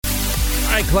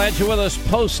right, glad you're with us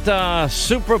post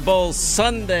Super Bowl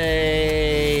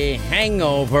Sunday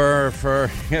hangover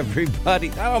for everybody.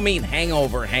 I don't mean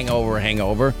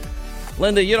hangover.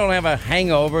 Linda, you don't have a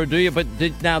hangover, do you? But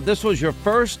now this was your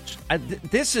first.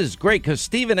 This is great because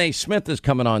Stephen A. Smith is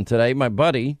coming on today, my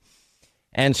buddy.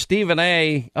 And Stephen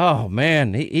A., oh,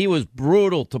 man, he was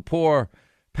brutal to poor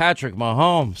Patrick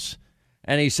Mahomes.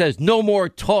 And he says, no more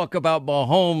talk about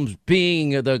Mahomes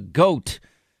being the GOAT.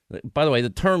 By the way, the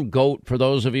term GOAT, for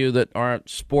those of you that aren't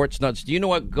sports nuts, do you know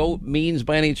what GOAT means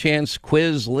by any chance?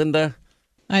 Quiz, Linda?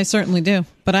 I certainly do.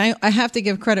 But I have to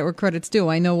give credit where credit's due.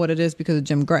 I know what it is because of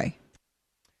Jim Gray.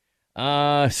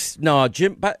 No,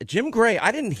 Jim Gray,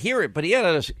 I didn't hear it, but he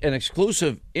had an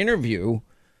exclusive interview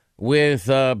with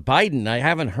Biden. I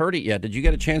haven't heard it yet. Did you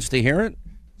get a chance to hear it?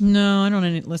 No, I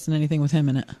don't listen to anything with him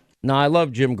in it. No, I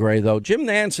love Jim Gray, though. Jim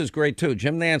Nantz is great, too.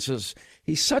 Jim Nantz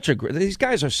he's such a great, these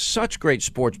guys are such great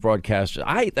sports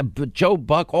broadcasters. Joe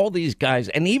Buck, all these guys,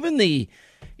 and even the,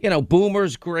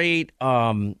 Boomer's great.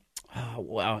 What's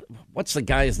the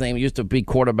guy's name? He used to be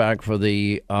quarterback for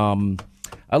the, I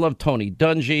love Tony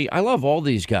Dungy. I love all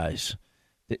these guys.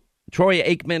 Troy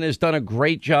Aikman has done a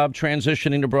great job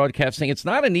transitioning to broadcasting. It's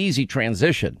not an easy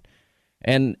transition.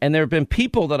 And there have been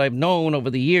people that I've known over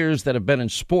the years that have been in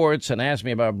sports and asked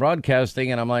me about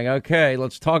broadcasting, and I'm like, okay,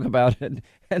 let's talk about it.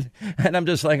 And I'm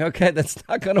just like, okay, that's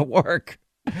not going to work.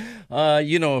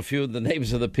 A few of the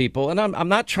names of the people. And I'm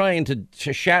not trying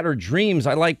to shatter dreams.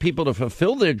 I like people to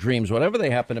fulfill their dreams, whatever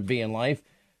they happen to be in life.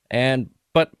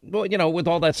 But with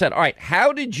all that said, all right,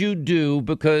 how did you do?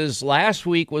 Because last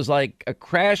week was like a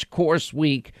crash course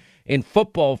week in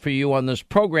football for you on this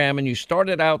program, and you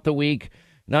started out the week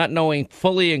not knowing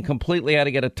fully and completely how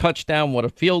to get a touchdown, what a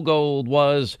field goal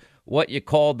was, what you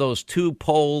called those two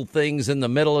pole things in the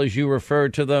middle, as you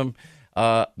referred to them,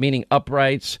 meaning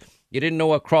uprights. You didn't know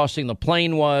what crossing the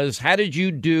plane was. How did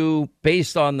you do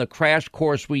based on the crash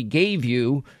course we gave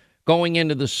you going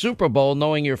into the Super Bowl,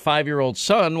 knowing your 5-year-old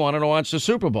son wanted to watch the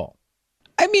Super Bowl?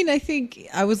 I mean, I think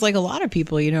I was like a lot of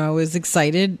people, I was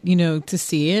excited, to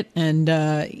see it. And,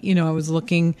 I was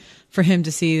looking for him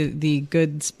to see the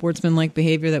good sportsmanlike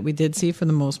behavior that we did see for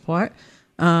the most part.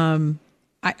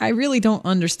 I really don't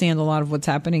understand a lot of what's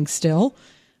happening still.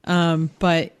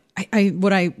 But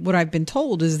what I've been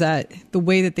told is that the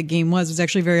way that the game was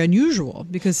actually very unusual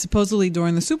because supposedly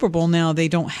during the Super Bowl now they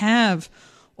don't have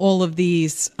all of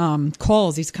these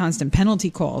calls, these constant penalty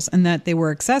calls, and that they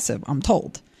were excessive, I'm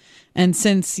told. And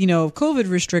since, COVID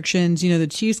restrictions, the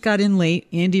Chiefs got in late.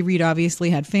 Andy Reid obviously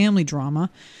had family drama.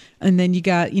 And then you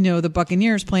got, the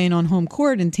Buccaneers playing on home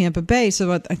court in Tampa Bay.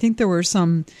 So I think there were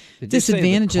some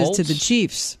disadvantages to the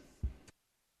Chiefs.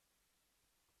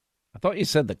 I thought you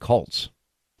said the Colts.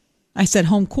 I said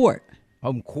home court.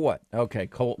 Home court. Okay.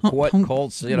 Colts.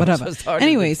 Whatever.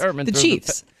 Anyways, the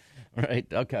Chiefs. Right.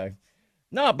 Okay.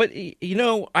 No, but,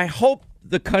 I hope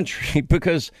the country,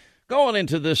 because going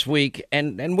into this week,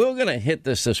 and we're going to hit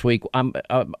this week on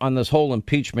this whole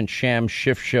impeachment sham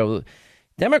shift show,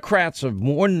 Democrats are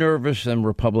more nervous than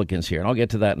Republicans here, and I'll get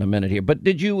to that in a minute here. But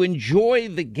did you enjoy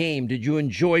the game? Did you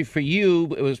enjoy, for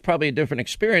you, it was probably a different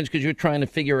experience because you're trying to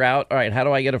figure out, all right, how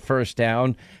do I get a first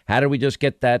down? How do we just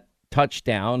get that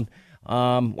touchdown?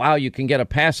 Wow, you can get a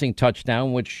passing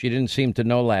touchdown, which you didn't seem to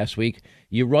know last week.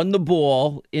 You run the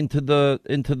ball into the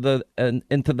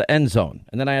end zone,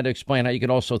 and then I had to explain how you can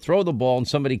also throw the ball and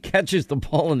somebody catches the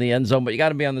ball in the end zone, but you got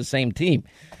to be on the same team.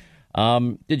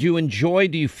 Did you enjoy?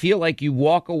 Do you feel like you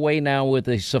walk away now with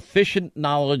a sufficient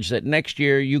knowledge that next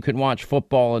year you can watch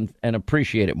football and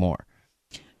appreciate it more?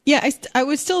 Yeah, I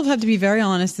would still have to be very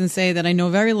honest and say that I know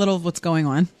very little of what's going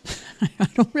on. I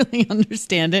don't really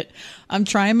understand it. I'm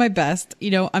trying my best.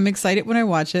 I'm excited when I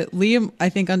watch it. Liam, I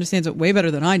think, understands it way better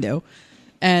than I do.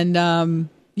 And,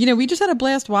 we just had a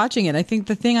blast watching it. I think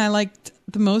the thing I liked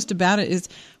the most about it is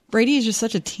Brady is just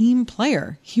such a team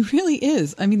player. He really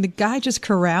is. I mean, the guy just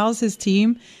corrals his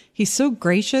team. He's so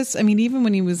gracious. I mean, even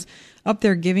when he was up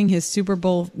there giving his Super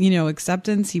Bowl,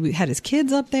 acceptance, he had his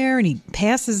kids up there and he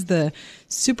passes the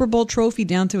Super Bowl trophy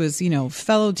down to his,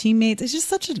 fellow teammates. It's just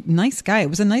such a nice guy. It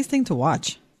was a nice thing to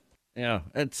watch. Yeah,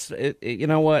 you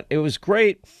know what? It was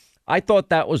great. I thought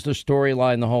that was the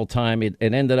storyline the whole time. It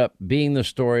ended up being the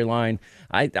storyline.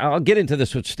 I'll get into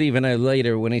this with Stephen A.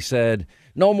 later when he said,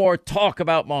 no more talk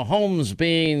about Mahomes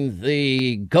being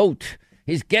the GOAT.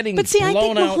 He's getting blown out in the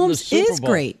Super Bowl. But see, I think Mahomes is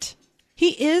great.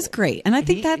 He is great. And I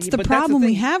think that's the problem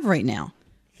we have right now.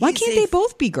 Why can't they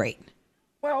both be great?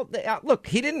 Well, look,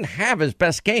 he didn't have his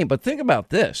best game, but think about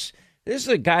this. This is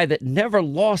a guy that never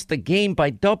lost a game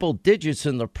by double digits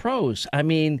in the pros. I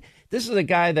mean, this is a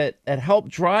guy that helped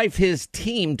drive his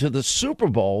team to the Super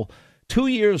Bowl 2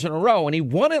 years in a row, and he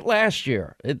won it last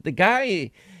year. The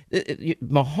guy,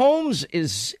 Mahomes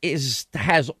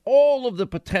has all of the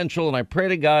potential, and I pray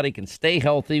to God he can stay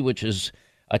healthy, which is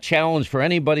a challenge for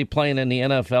anybody playing in the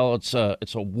NFL.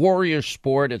 It's a warrior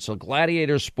sport. It's a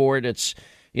gladiator sport. It's,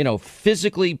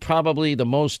 physically probably the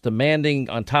most demanding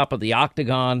on top of the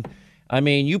octagon. I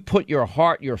mean, you put your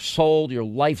heart, your soul, your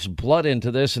life's blood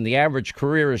into this, and the average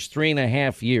career is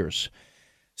 3.5 years.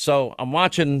 So I'm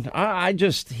watching.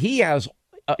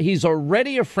 He's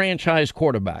already a franchise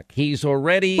quarterback. He's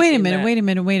already. Wait a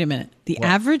minute. The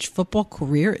average football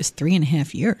career is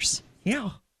 3.5 years.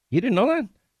 Yeah. You didn't know that?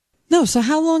 No. So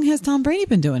how long has Tom Brady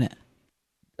been doing it?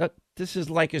 This is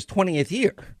like his 20th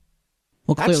year.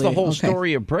 Well, that's the whole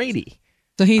story of Brady.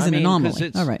 So he's an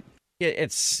anomaly. All right.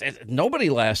 It's nobody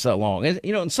lasts that long.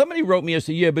 And somebody wrote me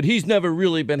yesterday, yeah, but he's never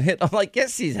really been hit. I'm like,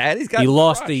 yes, he's had. He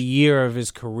lost a year of his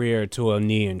career to a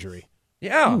knee injury.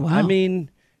 Yeah. Oh, wow. I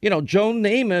mean, Joe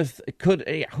Namath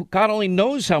God only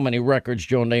knows how many records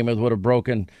Joe Namath would have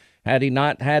broken had he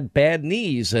not had bad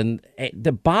knees. And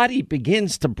the body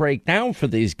begins to break down for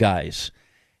these guys.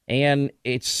 And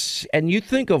you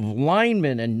think of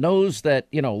linemen and knows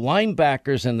that,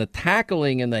 linebackers and the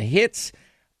tackling and the hits.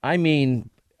 I mean,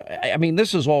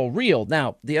 this is all real.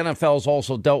 Now, the NFL's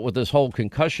also dealt with this whole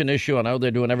concussion issue. I know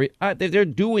they're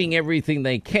doing everything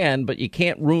they can, but you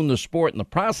can't ruin the sport in the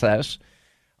process.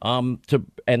 And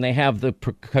they have the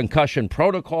concussion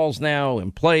protocols now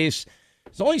in place.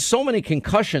 There's only so many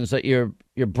concussions that your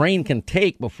brain can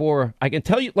take before I can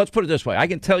tell you. Let's put it this way: I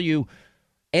can tell you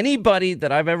anybody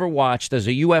that I've ever watched as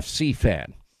a UFC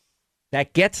fan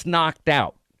that gets knocked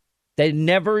out, they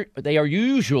are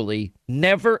usually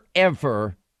never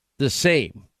ever the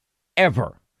same,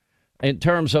 ever, in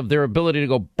terms of their ability to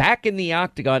go back in the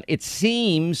octagon. It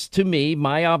seems to me,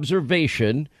 my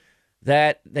observation,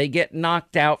 that they get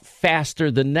knocked out faster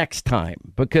the next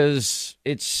time because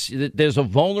there's a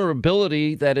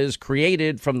vulnerability that is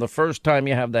created from the first time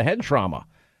you have the head trauma.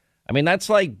 I mean, that's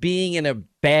like being in a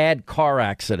bad car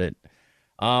accident.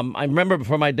 I remember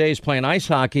from my days playing ice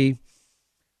hockey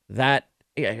that,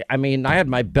 I had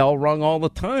my bell rung all the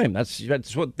time.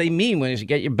 That's what they mean when you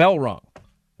get your bell rung.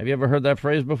 Have you ever heard that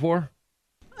phrase before?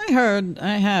 I have.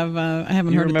 I haven't heard it that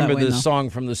way. You remember this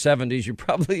song from the 70s? You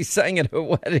probably sang it at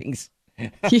weddings.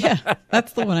 Yeah,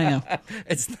 that's the one I know.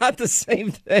 It's not the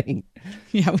same thing.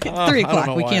 Yeah, it's 3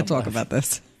 o'clock. We can't talk about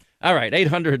this. All right,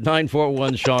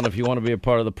 800-941-SEAN if you want to be a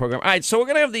part of the program. All right, so we're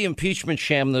going to have the impeachment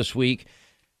sham this week.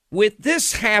 With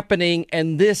this happening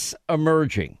and this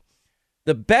emerging,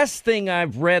 the best thing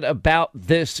I've read about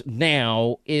this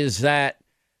now is that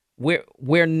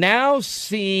we're now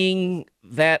seeing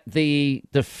that the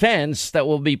defense that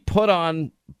will be put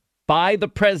on by the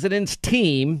president's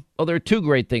team, there are two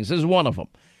great things, this is one of them,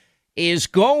 is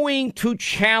going to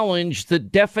challenge the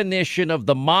definition of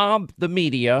the mob, the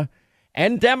media,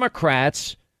 and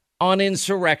Democrats on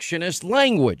insurrectionist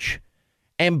language.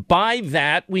 And by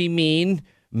that, we mean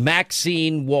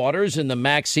Maxine Waters and the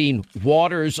Maxine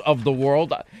Waters of the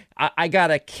world. I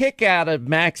got a kick out of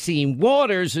Maxine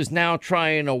Waters is now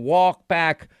trying to walk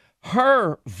back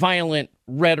her violent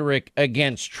rhetoric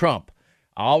against Trump.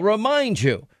 I'll remind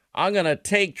you, I'm going to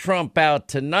take Trump out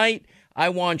tonight. I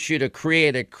want you to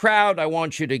create a crowd. I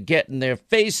want you to get in their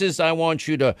faces. I want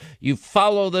you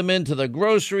follow them into the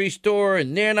grocery store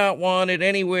and they're not wanted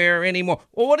anywhere anymore.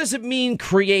 Well, what does it mean,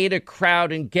 create a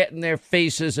crowd and get in their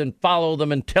faces and follow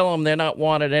them and tell them they're not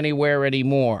wanted anywhere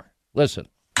anymore? Listen.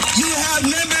 You have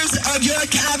members of your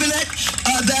cabinet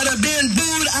that are being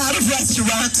booed out of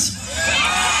restaurants,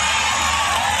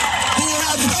 who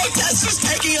have protesters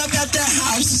taking up at their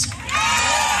house,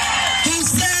 who's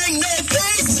saying no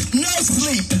peace, no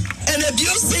sleep. And if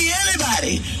you see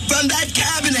anybody from that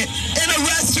cabinet in a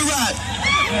restaurant,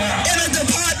 in a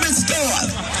department store,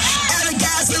 at a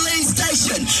gasoline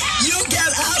station, you get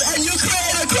out and you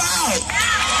create a crowd.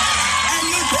 And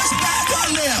you push back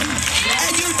on them.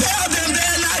 And you tell them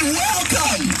they're not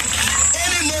welcome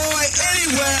anymore,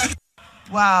 anywhere.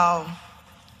 Wow.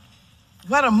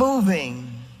 What a moving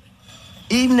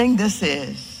evening this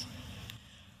is.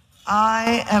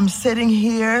 I am sitting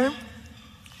here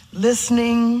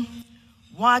listening,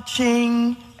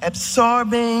 watching,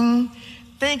 absorbing,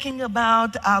 thinking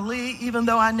about Ali, even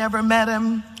though I never met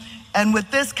him. And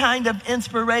with this kind of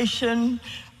inspiration,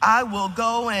 I will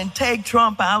go and take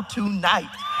Trump out tonight.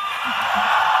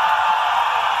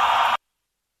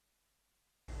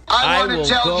 I want to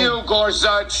tell you,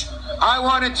 Gorsuch, I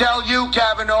want to tell you,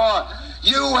 Kavanaugh,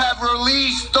 you have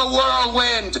released the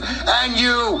whirlwind, and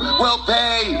you will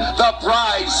pay the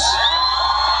price.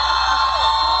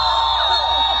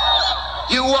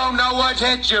 You won't know what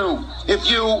hit you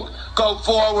if you go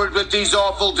forward with these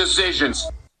awful decisions.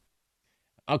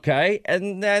 Okay,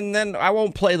 and then I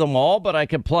won't play them all, but I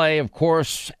can play, of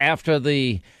course, after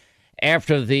the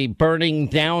burning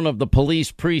down of the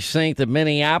police precinct in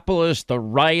Minneapolis, the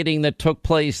rioting that took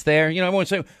place there. You know, everyone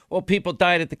say, well, people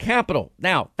died at the Capitol.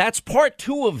 Now, that's part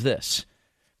two of this,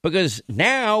 because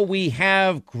now we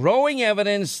have growing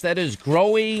evidence that is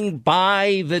growing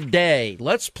by the day.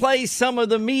 Let's play some of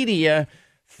the media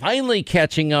finally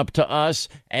catching up to us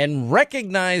and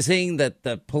recognizing that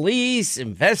the police,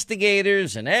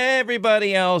 investigators, and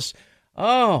everybody else,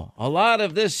 a lot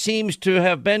of this seems to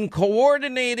have been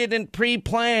coordinated and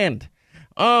pre-planned.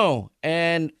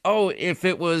 If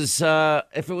it was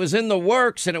in the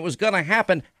works and it was going to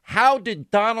happen, how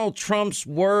did Donald Trump's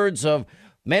words of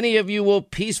many of you will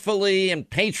peacefully and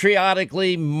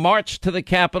patriotically march to the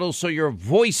Capitol so your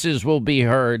voices will be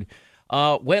heard,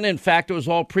 when in fact it was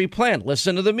all pre-planned?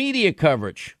 Listen to the media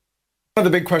coverage. One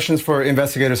of the big questions for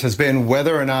investigators has been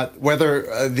whether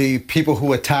the people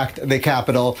who attacked the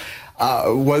Capitol,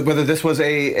 whether this was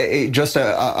just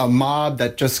a mob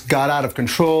that just got out of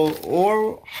control,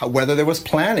 or whether there was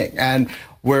planning. And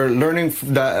we're learning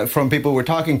from people we're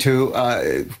talking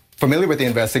to, familiar with the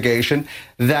investigation,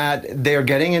 that they're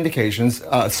getting indications,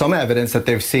 some evidence that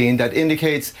they've seen that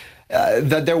indicates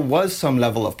that there was some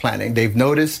level of planning. They've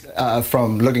noticed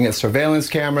from looking at surveillance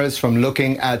cameras, from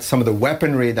looking at some of the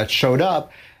weaponry that showed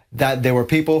up, that there were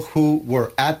people who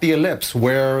were at the Ellipse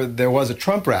where there was a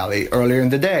Trump rally earlier in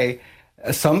the day.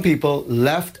 Some people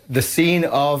left the scene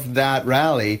of that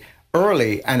rally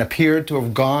early and appeared to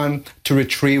have gone to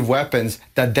retrieve weapons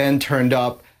that then turned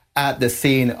up at the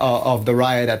scene of the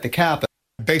riot at the Capitol.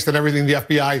 Based on everything the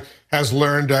FBI has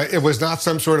learned, it was not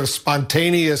some sort of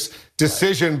spontaneous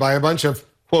decision by a bunch of,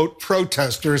 quote,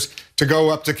 protesters to go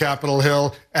up to Capitol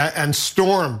Hill and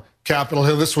storm Capitol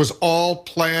Hill. This was all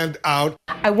planned out.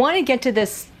 I want to get to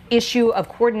this issue of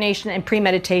coordination and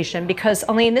premeditation because,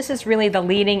 Elaine, this is really the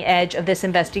leading edge of this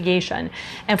investigation.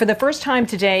 And for the first time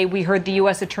today, we heard the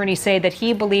U.S. attorney say that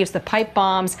he believes the pipe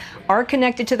bombs are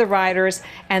connected to the rioters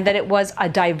and that it was a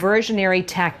diversionary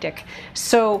tactic.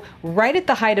 So right at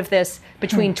the height of this,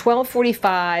 between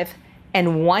 12:45 and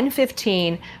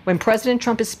 1:15, when President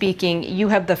Trump is speaking, you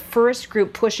have the first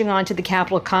group pushing onto the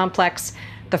Capitol complex.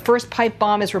 The first pipe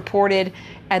bomb is reported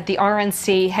at the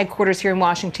RNC headquarters here in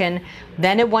Washington.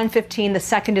 Then at 1:15, the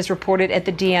second is reported at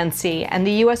the DNC. And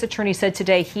the U.S. attorney said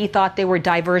today he thought they were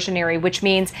diversionary, which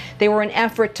means they were an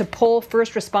effort to pull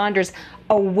first responders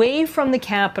away from the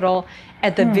Capitol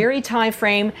at the very time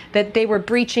frame that they were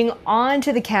breaching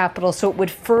onto the Capitol, so it would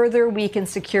further weaken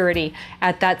security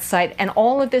at that site. And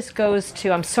all of this goes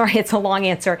to, I'm sorry, it's a long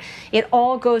answer, it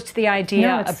all goes to the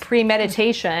idea of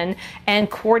premeditation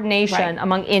and coordination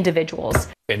among individuals.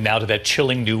 And now to that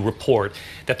chilling new report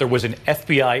that there was an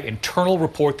FBI internal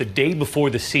report the day before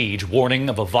the siege warning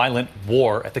of a violent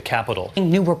war at the Capitol.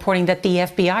 New reporting that the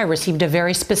FBI received a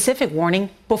very specific warning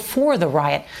before the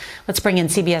riot. Let's bring in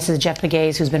CBS's Jeff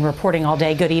McGaze, who's been reporting all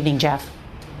day. Good evening, Jeff.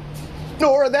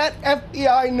 Nora, that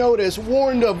FBI notice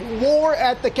warned of war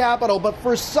at the Capitol, but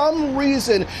for some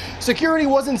reason, security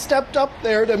wasn't stepped up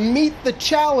there to meet the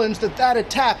challenge that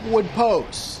attack would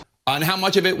pose. And how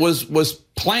much of it was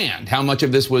planned? How much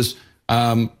of this was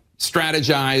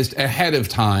strategized ahead of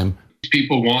time?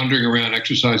 People wandering around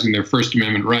exercising their First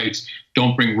Amendment rights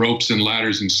don't bring ropes and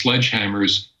ladders and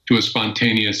sledgehammers to a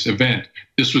spontaneous event.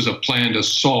 This was a planned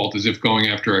assault, as if going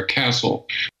after a castle.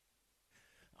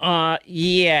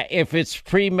 If it's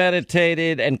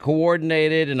premeditated and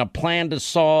coordinated and a planned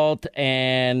assault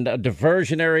and a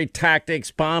diversionary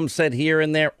tactics, bombs set here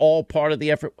and there, all part of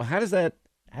the effort. How does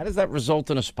that result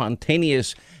in a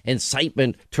spontaneous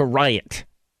incitement to riot?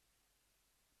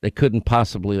 They couldn't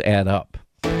possibly add up.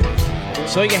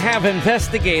 So you have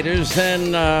investigators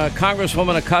and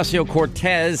Congresswoman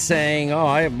Ocasio-Cortez saying,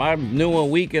 I knew a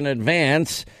week in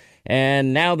advance.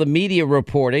 And now the media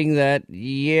reporting that,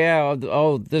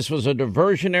 this was a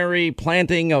diversionary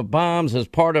planting of bombs as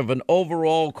part of an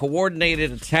overall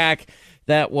coordinated attack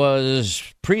that was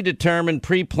predetermined,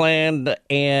 pre-planned,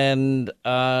 and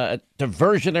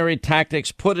diversionary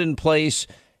tactics put in place.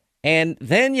 And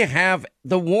then you have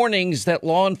the warnings that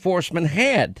law enforcement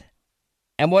had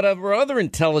and whatever other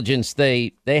intelligence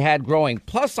they had growing.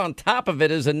 Plus, on top of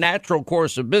it, as a natural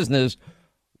course of business,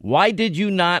 why did you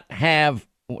not have,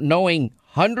 knowing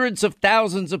hundreds of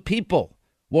thousands of people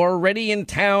were already in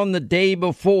town the day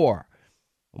before,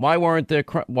 why wasn't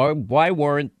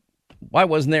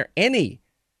there any,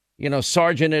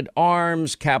 sergeant at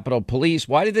arms, Capitol Police?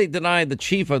 Why did they deny the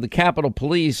chief of the Capitol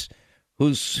Police,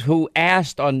 who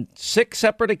asked on 6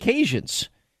 separate occasions,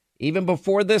 even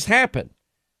before this happened,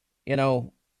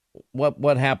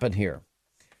 what happened here.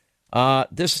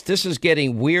 This is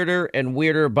getting weirder and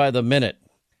weirder by the minute.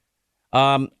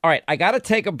 All right, I got to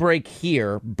take a break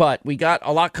here, but we got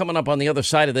a lot coming up on the other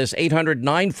side of this.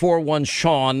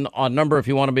 800-941-SEAN on number if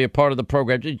you want to be a part of the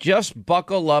program. Just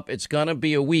buckle up. It's going to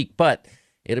be a week, but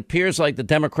it appears like the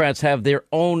Democrats have their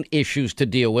own issues to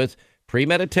deal with.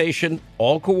 Premeditation,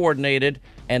 all coordinated,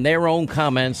 and their own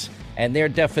comments and their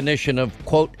definition of,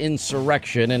 quote,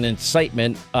 insurrection and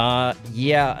incitement.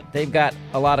 Yeah, they've got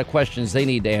a lot of questions they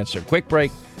need to answer. Quick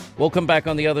break. We'll come back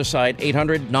on the other side.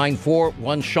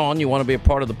 800-941-SEAN. You want to be a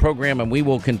part of the program, and we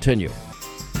will continue.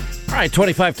 All right,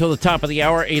 25 till the top of the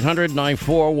hour.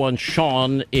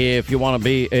 800-941-SEAN if you want to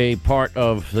be a part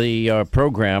of the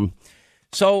program.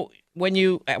 So when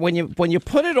you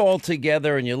put it all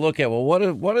together and you look at, well,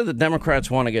 what do the Democrats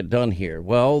want to get done here?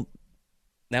 Well,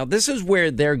 now this is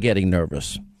where they're getting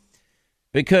nervous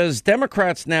because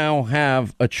Democrats now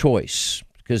have a choice.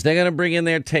 Because they're going to bring in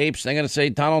their tapes. They're going to say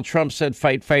Donald Trump said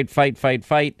fight, fight, fight, fight,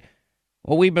 fight.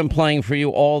 Well, we've been playing for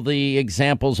you all the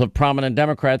examples of prominent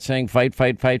Democrats saying fight,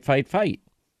 fight, fight, fight, fight.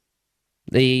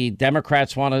 The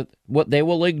Democrats they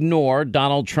will ignore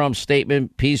Donald Trump's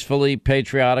statement, peacefully,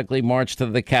 patriotically march to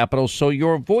the Capitol so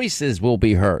your voices will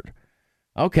be heard.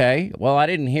 Okay, well, I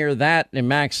didn't hear that in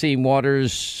Maxine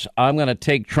Waters' I'm going to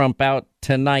take Trump out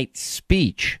tonight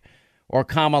speech or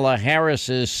Kamala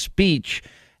Harris's speech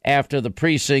after the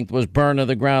precinct was burned to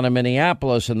the ground in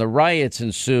Minneapolis and the riots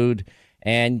ensued.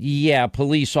 And, yeah,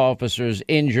 police officers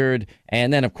injured.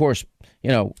 And then, of course,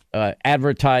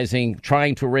 advertising,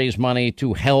 trying to raise money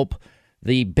to help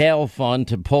the bail fund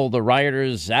to pull the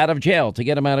rioters out of jail, to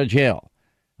get them out of jail.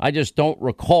 I just don't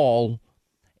recall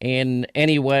in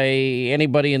any way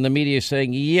anybody in the media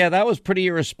saying, yeah, that was pretty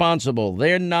irresponsible.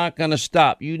 They're not going to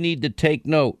stop. You need to take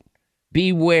note.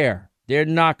 Beware. They're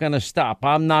not going to stop.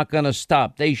 I'm not going to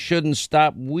stop. They shouldn't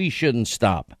stop. We shouldn't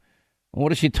stop.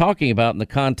 What is she talking about in the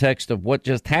context of what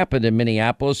just happened in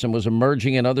Minneapolis and was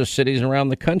emerging in other cities around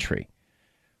the country?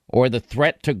 Or the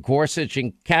threat to Gorsuch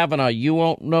and Kavanaugh. You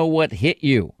won't know what hit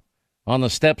you on the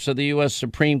steps of the U.S.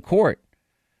 Supreme Court.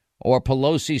 Or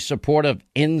Pelosi's support of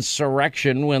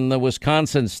insurrection when the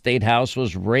Wisconsin State House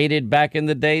was raided back in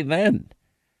the day then,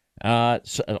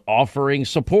 offering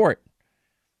support.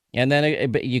 And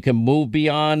then you can move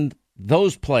beyond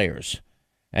those players,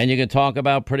 and you can talk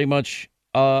about pretty much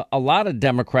a lot of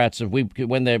Democrats.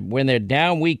 When they're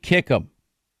down, we kick them.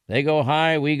 They go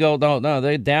high, we go no.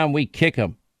 They're down, we kick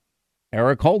them.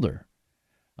 Eric Holder.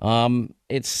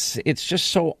 It's just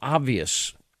so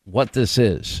obvious what this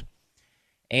is,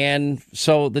 and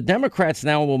so the Democrats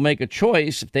now will make a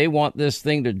choice if they want this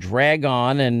thing to drag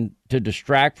on and to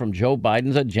distract from Joe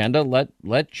Biden's agenda.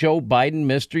 Let Joe Biden,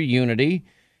 Mr. Unity,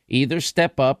 either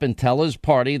step up and tell his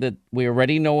party that we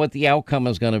already know what the outcome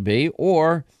is going to be,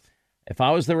 or if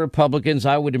I was the Republicans,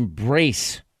 I'd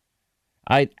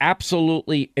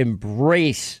absolutely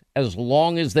embrace as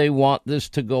long as they want this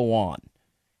to go on.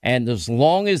 And as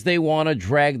long as they want to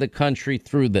drag the country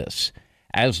through this,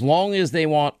 as long as they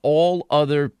want all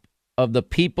other of the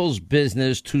people's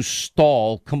business to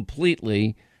stall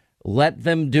completely, let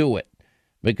them do it.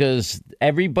 Because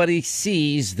everybody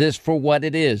sees this for what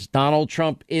it is. Donald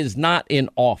Trump is not in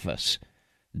office.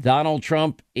 Donald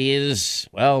Trump is,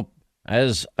 well,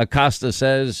 as Acosta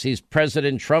says, he's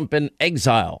President Trump in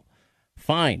exile.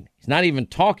 Fine. He's not even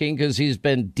talking because he's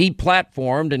been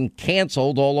deplatformed and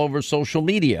canceled all over social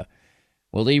media.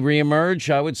 Will he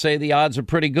reemerge? I would say the odds are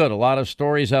pretty good. A lot of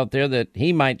stories out there that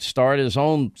he might start his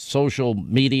own social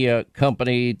media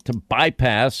company to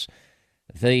bypass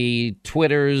the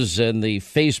Twitters and the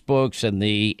Facebooks and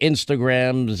the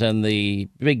Instagrams and the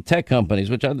big tech companies,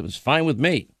 which was fine with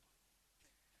me.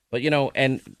 But,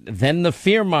 and then the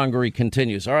fear-mongering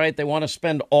continues. All right, they want to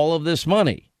spend all of this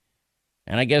money.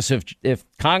 And I guess if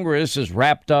Congress is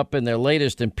wrapped up in their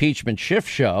latest impeachment shift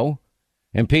show,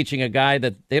 impeaching a guy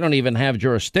that they don't even have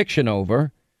jurisdiction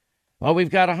over, well, we've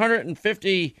got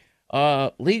 150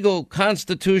 legal,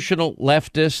 constitutional,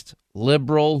 leftist,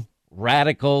 liberal,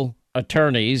 radical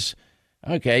attorneys.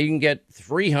 Okay, you can get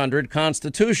 300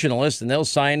 constitutionalists, and they'll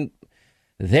sign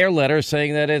their letter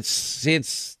saying that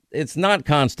it's not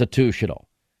constitutional.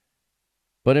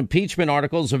 But impeachment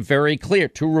articles are very clear: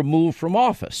 to remove from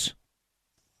office.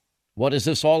 What is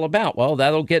this all about? Well,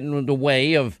 that'll get in the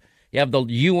way of, you have the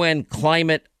UN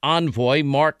climate envoy,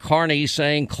 Mark Carney,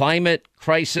 saying climate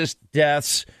crisis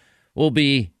deaths will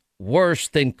be worse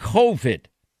than COVID.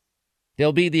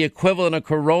 There'll be the equivalent of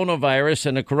coronavirus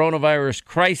and a coronavirus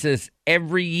crisis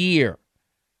every year.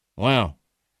 Wow.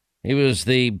 He was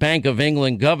the Bank of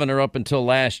England governor up until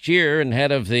last year and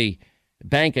head of the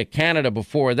Bank of Canada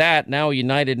before that, now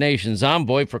United Nations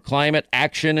envoy for climate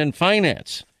action and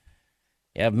finance.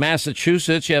 You have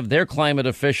Massachusetts, you have their climate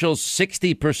officials,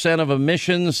 60% of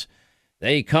emissions,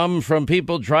 they come from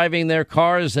people driving their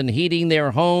cars and heating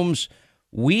their homes.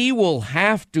 We will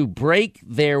have to break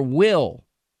their will.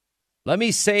 Let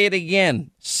me say it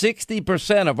again.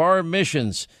 60% of our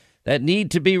emissions that need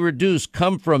to be reduced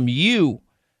come from you,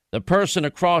 the person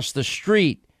across the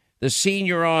street, the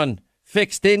senior on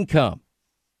fixed income,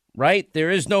 right? There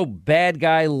is no bad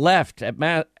guy left,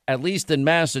 at least in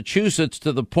Massachusetts,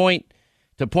 to point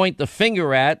the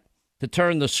finger at, to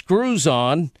turn the screws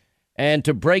on, and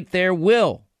to break their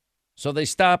will. So they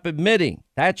stop admitting.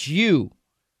 That's you.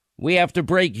 We have to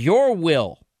break your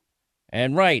will.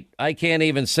 And right, I can't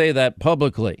even say that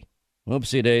publicly.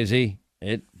 Whoopsie daisy.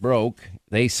 It broke.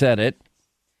 They said it.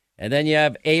 And then you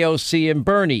have AOC and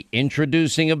Bernie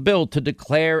introducing a bill to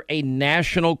declare a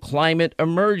national climate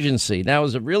emergency. Now,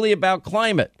 is it really about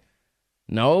climate?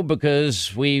 No,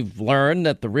 because we've learned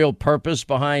that the real purpose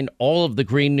behind all of the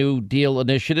Green New Deal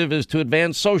initiative is to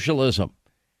advance socialism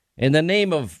in the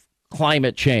name of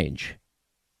climate change.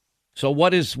 So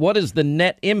what is the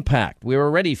net impact? We're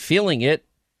already feeling it.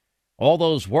 All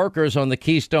those workers on the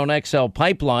Keystone XL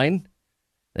pipeline,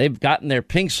 they've gotten their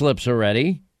pink slips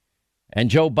already. And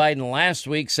Joe Biden last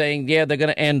week saying, yeah, they're going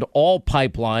to end all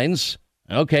pipelines.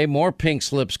 Okay, more pink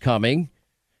slips coming.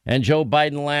 And Joe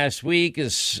Biden last week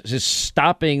is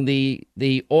stopping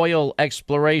the oil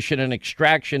exploration and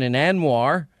extraction in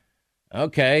ANWR.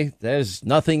 Okay, there's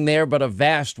nothing there but a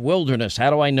vast wilderness. How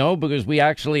do I know? Because we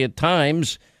actually at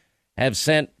times have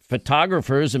sent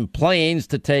photographers and planes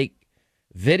to take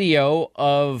video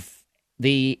of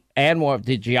the ANWR,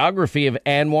 the geography of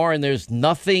ANWR, and there's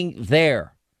nothing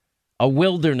there. A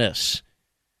wilderness.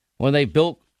 When they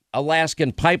built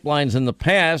Alaskan pipelines in the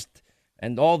past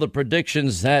and all the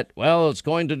predictions that, well, it's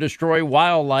going to destroy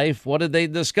wildlife, what did they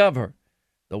discover?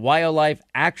 The wildlife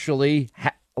actually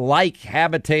like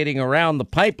habitating around the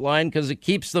pipeline because it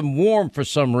keeps them warm for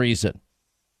some reason.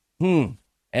 And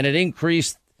it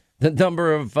increased the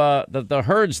number of the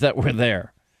herds that were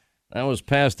there. That was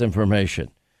past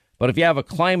information. But if you have a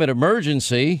climate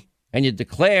emergency and you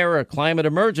declare a climate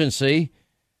emergency,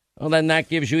 well, then that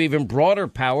gives you even broader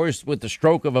powers with the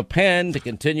stroke of a pen to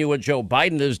continue what Joe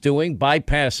Biden is doing,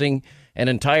 bypassing an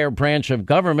entire branch of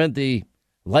government, the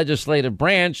legislative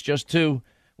branch, just to,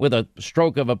 with a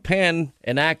stroke of a pen,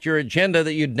 enact your agenda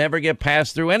that you'd never get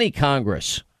passed through any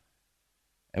Congress.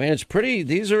 I mean,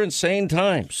 these are insane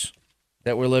times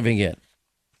that we're living in.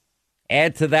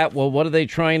 Add to that, well, what are they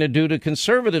trying to do to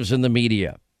conservatives in the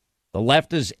media? The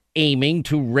left is aiming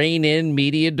to rein in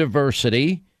media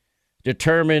diversity,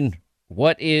 determine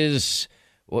what is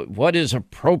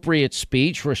appropriate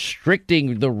speech,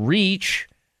 restricting the reach.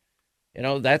 You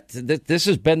know, that this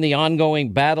has been the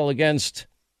ongoing battle against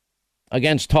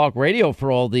talk radio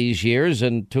for all these years,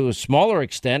 and to a smaller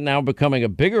extent, now becoming a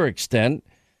bigger extent,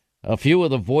 a few of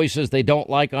the voices they don't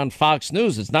like on Fox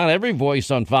News. It's not every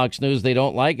voice on Fox News they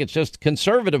don't like. It's just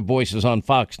conservative voices on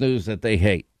Fox News that they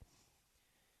hate.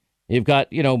 You've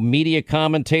got, media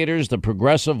commentators, the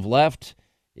progressive left.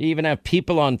 You even have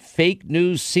people on fake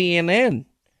news CNN.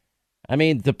 I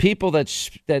mean, the people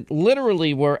that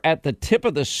literally were at the tip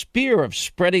of the spear of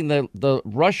spreading the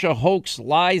Russia hoax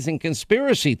lies and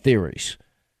conspiracy theories,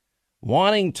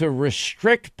 wanting to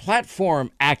restrict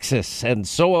platform access and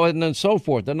so on and so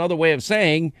forth. Another way of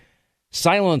saying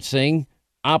silencing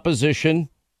opposition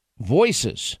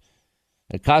voices.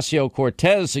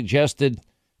 Ocasio-Cortez suggested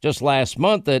just last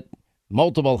month that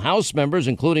multiple House members,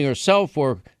 including herself,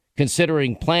 were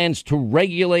considering plans to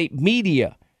regulate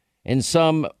media in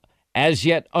some as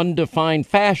yet undefined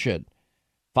fashion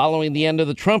following the end of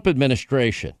the Trump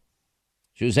administration.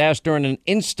 She was asked during an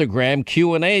Instagram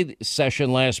Q&A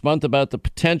session last month about the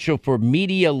potential for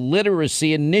media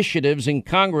literacy initiatives in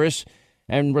Congress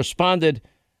and responded,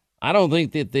 I don't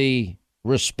think that the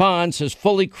response has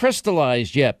fully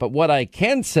crystallized yet, but what I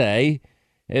can say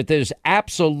is there's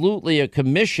absolutely a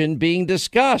commission being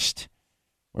discussed,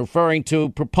 referring to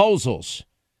proposals,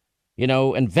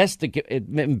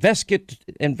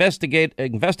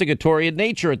 investigatory in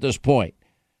nature at this point.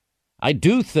 I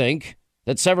do think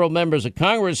that several members of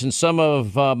Congress and some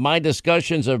of my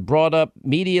discussions have brought up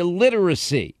media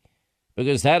literacy,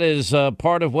 because that is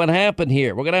part of what happened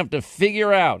here. We're going to have to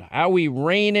figure out how we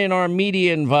rein in our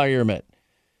media environment.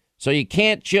 So you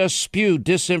can't just spew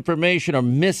disinformation or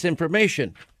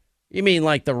misinformation. You mean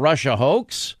like the Russia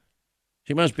hoax?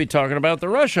 She must be talking about the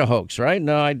Russia hoax, right?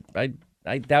 No,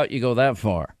 I doubt you go that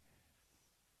far.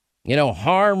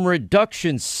 Harm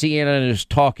reduction CNN is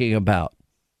talking about.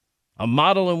 a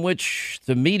model in which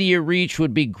the media reach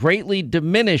would be greatly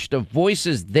diminished of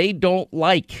voices they don't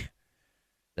like.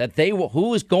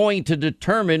 Who is going to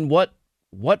determine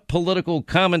what political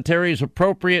commentary is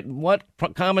appropriate and what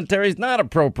commentary is not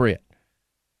appropriate?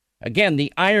 Again,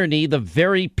 the irony, the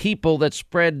very people that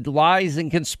spread lies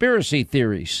and conspiracy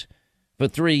theories for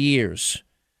 3 years.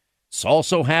 It's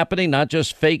also happening, not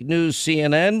just fake news,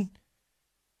 CNN.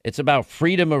 It's about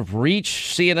freedom of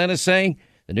reach, CNN is saying.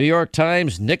 The New York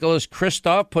Times, Nicholas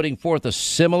Kristof putting forth a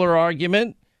similar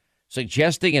argument,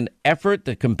 suggesting an effort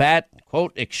to combat,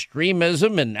 quote,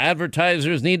 extremism, and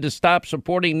advertisers need to stop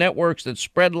supporting networks that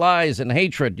spread lies and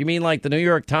hatred. You mean like the New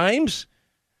York Times?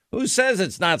 Who says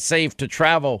it's not safe to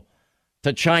travel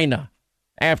to China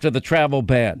after the travel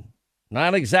ban?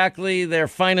 Not exactly their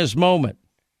finest moment.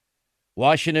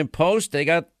 Washington Post, they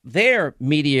got their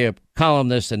media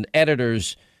columnists and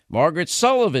editors, Margaret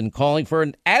Sullivan, calling for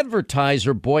an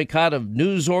advertiser boycott of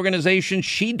news organizations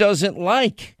she doesn't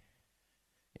like.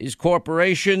 These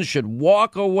corporations should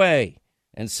walk away,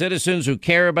 and citizens who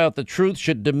care about the truth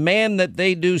should demand that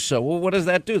they do so. Well, what does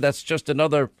that do? That's just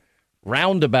another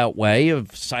roundabout way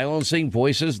of silencing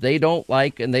voices they don't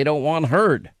like and they don't want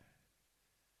heard.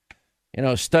 You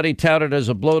know, a study touted as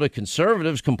a blow to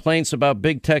conservatives, complaints about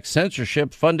big tech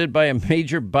censorship funded by a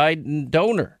major Biden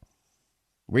donor.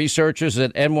 Researchers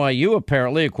at NYU,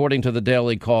 apparently, according to the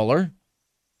Daily Caller,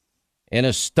 in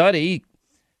a study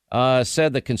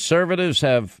said the conservatives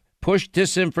have pushed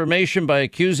disinformation by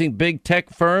accusing big tech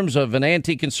firms of an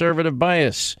anti-conservative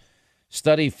bias.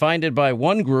 Study funded by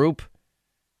one group,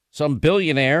 some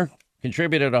billionaire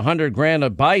contributed $100,000 to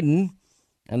Biden,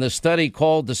 and the study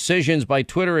called decisions by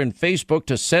Twitter and Facebook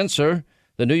to censor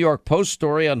the New York Post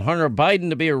story on Hunter Biden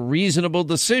to be a reasonable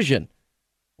decision.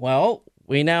 Well,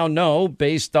 we now know,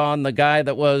 based on the guy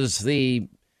that was the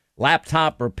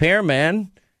laptop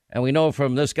repairman, and we know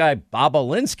from this guy, Bob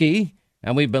Alinsky,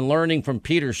 and we've been learning from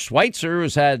Peter Schweitzer,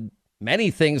 who's had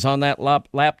many things on that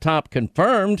laptop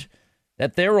confirmed,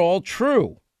 that they're all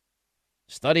true.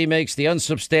 Study makes the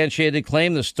unsubstantiated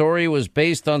claim the story was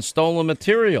based on stolen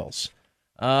materials.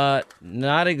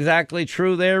 Not exactly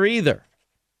true there either.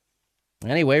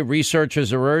 Anyway,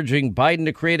 researchers are urging Biden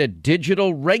to create a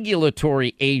digital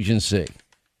regulatory agency.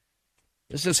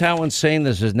 This is how insane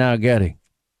this is now getting.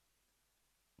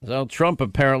 So Trump,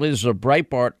 apparently, this is a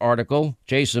Breitbart article,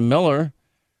 Jason Miller,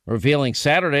 revealing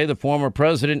Saturday the former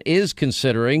president is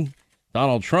considering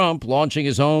Donald Trump launching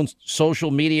his own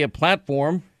social media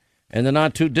platform in the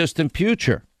not too distant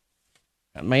future.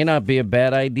 That may not be a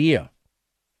bad idea.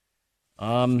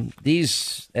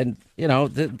 These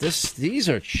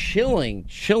are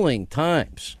chilling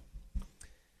times.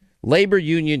 Labor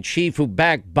union chief who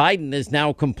backed Biden is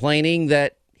now complaining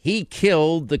that he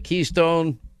killed the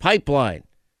Keystone Pipeline.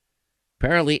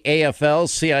 Apparently,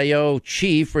 AFL-CIO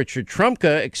chief Richard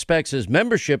Trumka expects his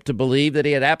membership to believe that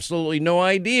he had absolutely no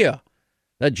idea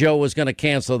that Joe was going to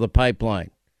cancel the pipeline.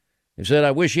 He said,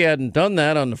 I wish he hadn't done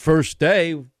that on the first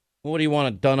day. What do you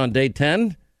want it done on day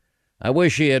 10? I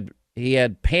wish he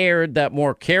had paired that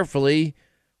more carefully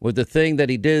with the thing that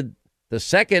he did the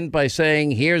second by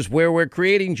saying, here's where we're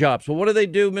creating jobs. Well, what do they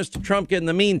do, Mr. Trump, in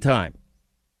the meantime?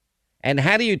 And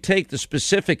how do you take the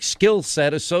specific skill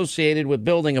set associated with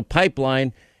building a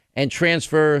pipeline and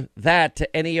transfer that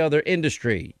to any other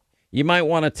industry? You might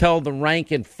want to tell the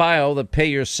rank and file that pay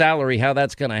your salary how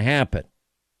that's going to happen.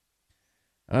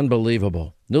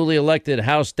 Unbelievable. Newly elected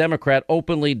House Democrat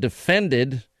openly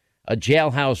defended a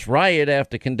jailhouse riot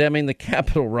after condemning the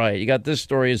Capitol riot. You got this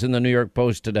story is in the New York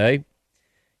Post today.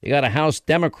 You got a House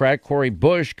Democrat, Cori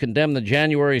Bush, condemned the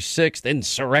January 6th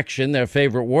insurrection, their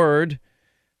favorite word,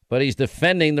 but he's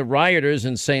defending the rioters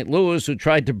in St. Louis who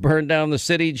tried to burn down the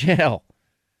city jail.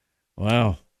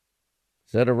 Wow.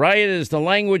 Said a riot is the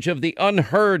language of the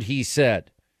unheard, he said.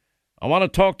 I want to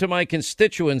talk to my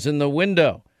constituents in the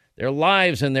window. Their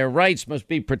lives and their rights must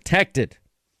be protected.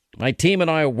 My team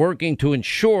and I are working to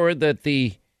ensure that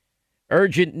the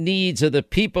urgent needs of the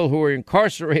people who are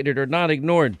incarcerated are not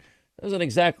ignored. Doesn't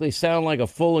exactly sound like a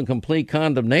full and complete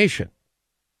condemnation.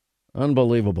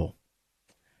 Unbelievable.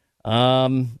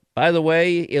 By the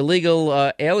way,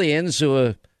 illegal aliens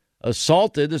who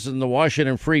assaulted, this is in the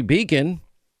Washington Free Beacon,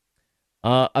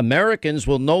 Americans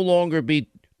will no longer be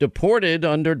deported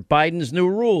under Biden's new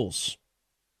rules.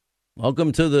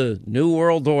 Welcome to the new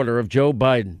world order of Joe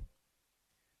Biden.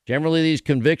 Generally, these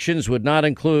convictions would not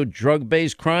include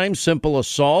drug-based crimes, simple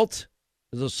assault.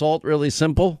 Is assault really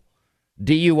simple?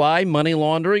 DUI, money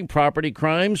laundering, property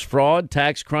crimes, fraud,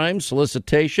 tax crimes,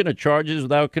 solicitation, or charges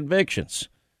without convictions.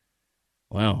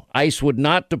 Wow. ICE would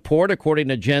not deport, according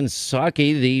to Jen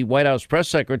Psaki, the White House press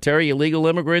secretary, illegal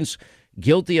immigrants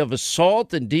guilty of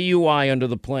assault and DUI under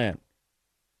the plan.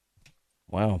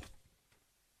 Wow.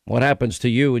 What happens to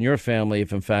you and your family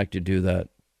if, in fact, you do that?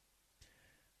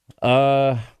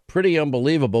 Pretty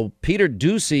unbelievable. Peter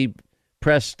Doocy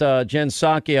pressed Jen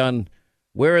Psaki on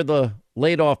where the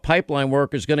laid-off pipeline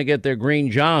workers going to get their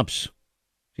green jobs.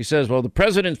 She says, well, the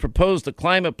president's proposed a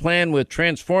climate plan with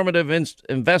transformative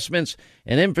investments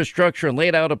in infrastructure and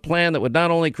laid out a plan that would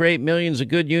not only create millions of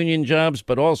good union jobs,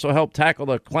 but also help tackle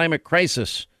the climate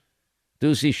crisis.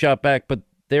 Doocy shot back, but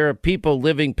there are people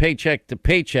living paycheck to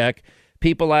paycheck,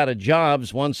 people out of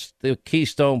jobs once the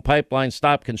Keystone Pipeline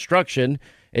stopped construction.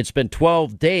 It's been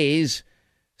 12 days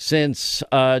since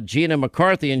Gina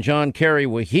McCarthy and John Kerry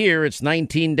were here. It's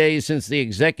 19 days since the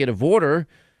executive order.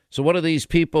 So what are these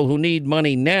people who need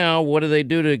money now? What do they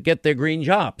do to get their green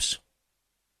jobs?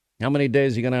 How many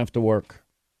days are you going to have to work?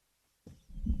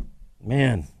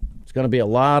 Man, it's going to be a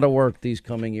lot of work these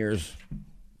coming years.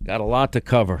 Got a lot to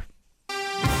cover. All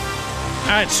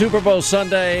right, Super Bowl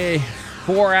Sunday,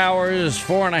 4 hours,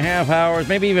 4.5 hours,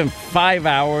 maybe even 5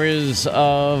 hours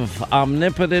of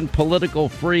omnipotent political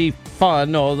free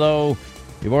fun, although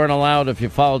you weren't allowed, if you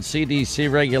followed CDC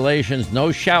regulations,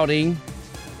 no shouting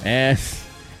and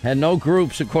no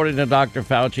groups, according to Dr.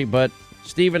 Fauci. But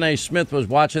Stephen A. Smith was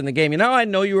watching the game. You know, I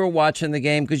know you were watching the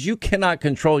game because you cannot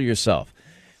control yourself.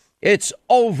 It's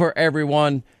over,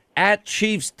 everyone. At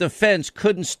Chiefs defense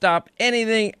couldn't stop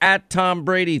anything at Tom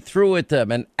Brady threw at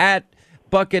them. And at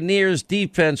Buccaneers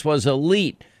defense was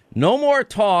elite. No more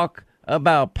talk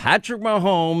about Patrick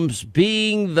Mahomes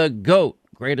being the GOAT,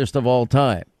 greatest of all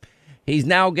time. He's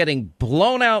now getting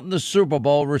blown out in the Super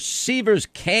Bowl. Receivers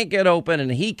can't get open,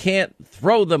 and he can't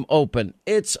throw them open.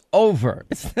 It's over.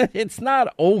 It's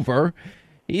not over.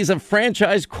 He's a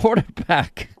franchise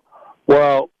quarterback.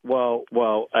 Well,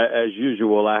 as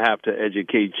usual, I have to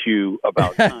educate you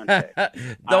about context.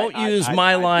 Don't use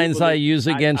my lines I use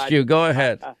against you. Go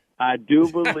ahead. I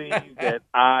do believe that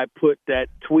I put that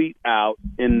tweet out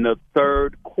in the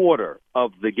third quarter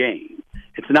of the game.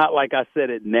 It's not like I said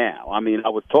it now. I mean, I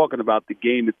was talking about the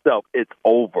game itself. It's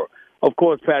over. Of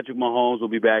course, Patrick Mahomes will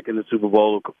be back in the Super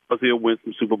Bowl. Of course, he'll win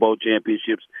some Super Bowl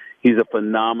championships. He's a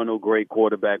phenomenal, great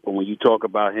quarterback. But when you talk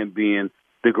about him being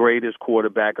the greatest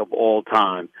quarterback of all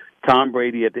time, Tom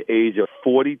Brady at the age of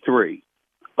 43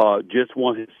 just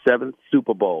won his 7th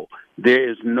Super Bowl. There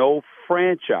is no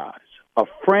franchise,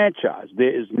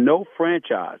 there is no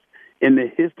franchise in the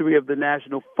history of the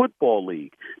National Football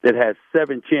League that has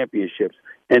 7 championships,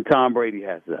 and Tom Brady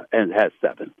has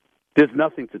 7. There's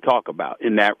nothing to talk about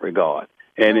in that regard.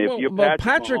 And if you're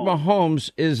Patrick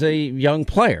Mahomes is a young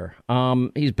player.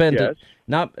 He's been to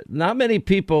not many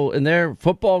people in their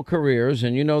football careers,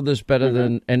 and you know this better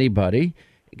than anybody,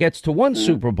 gets to one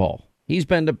Super Bowl. He's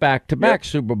been to back-to-back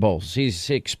Super Bowls. He's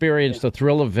experienced the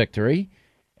thrill of victory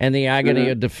and the agony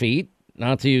of defeat,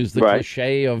 not to use the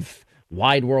cliche of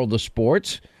wide world of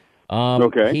sports.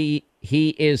 He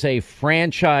is a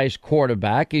franchise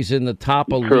quarterback. He's in the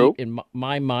top elite in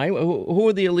my mind. Who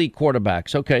are the elite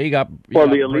quarterbacks? Okay, you got the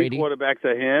elite Brady. quarterbacks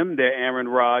are him. They're Aaron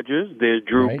Rodgers. There's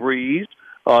Drew Brees.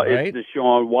 It's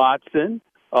Deshaun Watson.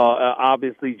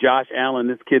 Obviously, Josh Allen,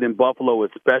 this kid in Buffalo,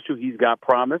 is special. He's got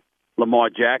promise. Lamar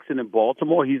Jackson in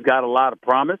Baltimore, he's got a lot of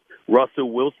promise. Russell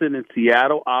Wilson in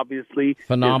Seattle, obviously,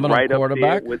 phenomenal is right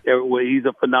quarterback. Up there he's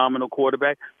a phenomenal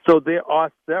quarterback. So there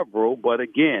are several, but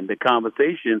again, the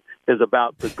conversation is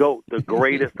about the GOAT, the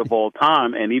greatest of all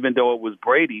time. And even though it was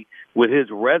Brady with his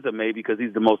resume, because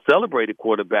he's the most celebrated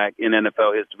quarterback in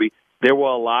NFL history, there were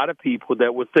a lot of people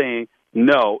that were saying,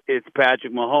 no, it's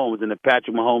Patrick Mahomes. And if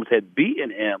Patrick Mahomes had beaten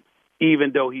him,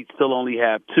 even though he'd still only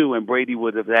have 2 and Brady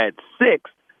would have had 6,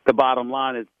 the bottom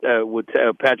line is with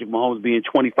Patrick Mahomes being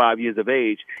 25 years of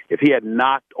age, if he had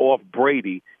knocked off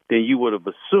Brady, then you would have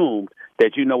assumed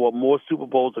that, you know what, more Super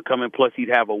Bowls are coming, plus he'd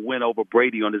have a win over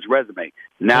Brady on his resume.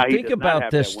 Now think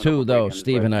about this, too, though,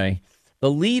 Stephen A.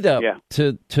 The lead-up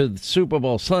to Super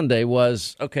Bowl Sunday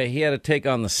was, okay, he had to take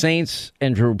on the Saints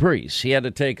and Drew Brees. He had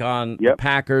to take on the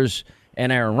Packers and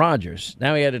Aaron Rodgers.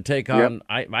 Now he had to take on,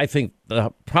 I think,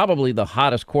 probably the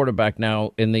hottest quarterback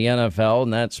now in the NFL,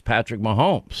 and that's Patrick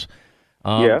Mahomes.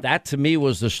 That, to me,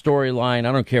 was the storyline.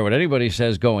 I don't care what anybody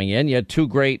says going in. You had two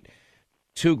great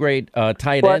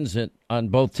tight ends on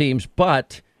both teams.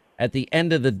 But at the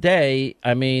end of the day,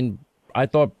 I mean, I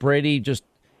thought Brady just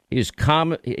 – he's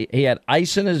calm. He had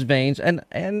ice in his veins.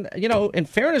 And you know, in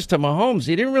fairness to Mahomes,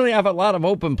 he didn't really have a lot of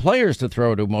open players to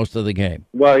throw to most of the game.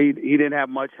 Well, he didn't have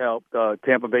much help.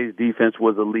 Tampa Bay's defense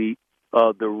was elite.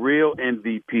 The real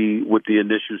MVP with the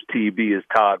initials TB is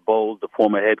Todd Bowles, the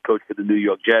former head coach for the New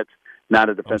York Jets, not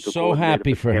a defensive coordinator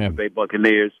happy for Tampa him. Bay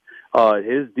Buccaneers.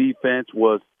 His defense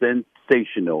was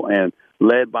sensational. And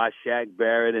led by Shaq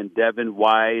Barrett and Devin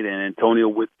White and Antonio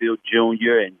Whitfield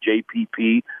Jr. and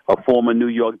JPP, a former New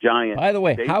York Giant. By the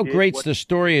way, how great's the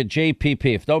story of JPP?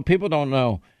 If people don't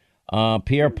know,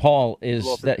 Pierre-Paul is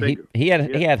that he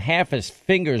had half his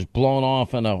fingers blown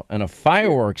off in a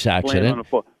fireworks accident.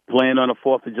 Playing on the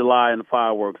 4th of July in a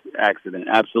fireworks accident,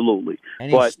 absolutely.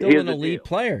 And he's still an elite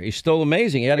player. He's still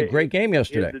amazing. He had a great game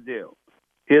yesterday.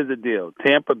 Here's the deal.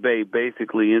 Tampa Bay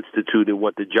basically instituted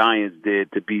what the Giants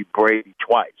did to beat Brady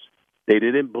twice. They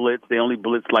didn't blitz. They only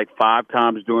blitzed like 5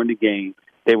 times during the game.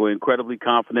 They were incredibly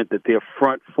confident that their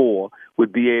front 4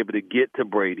 would be able to get to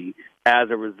Brady. As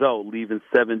a result, leaving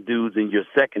 7 dudes in your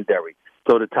secondary.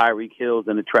 So the Tyreek Hills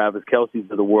and the Travis Kelce's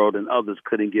of the world and others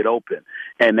couldn't get open.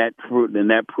 And that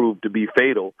proved to be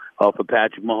fatal for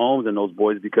Patrick Mahomes and those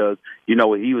boys because, he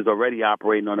was already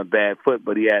operating on a bad foot,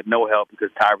 but he had no help because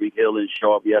Tyreek Hill didn't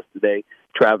show up yesterday.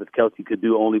 Travis Kelce could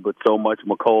do only but so much.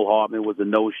 McCole Hardman was a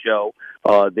no-show.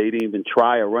 They didn't even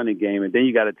try a running game. And then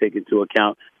you got to take into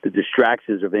account the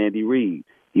distractions of Andy Reid.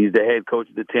 He's the head coach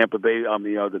of the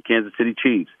the Kansas City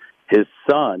Chiefs. His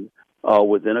son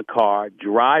was in a car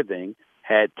driving,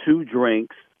 had 2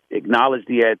 drinks, acknowledged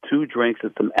he had 2 drinks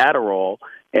and some Adderall,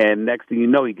 and next thing you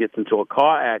know, he gets into a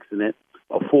car accident.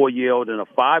 A 4-year-old and a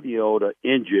 5-year-old are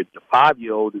injured. The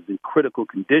 5-year-old is in critical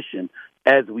condition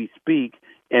as we speak,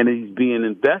 and he's being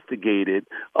investigated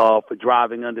for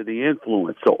driving under the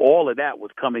influence. So all of that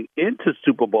was coming into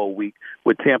Super Bowl week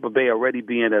with Tampa Bay already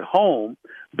being at home,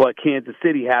 but Kansas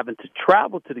City having to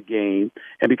travel to the game.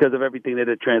 And because of everything that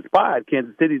had transpired,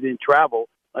 Kansas City didn't travel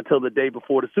until the day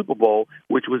before the Super Bowl,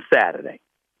 which was Saturday.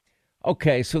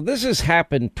 Okay, so this has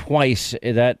happened twice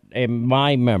that in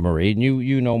my memory, and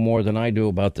you know more than I do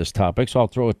about this topic, so I'll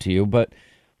throw it to you. But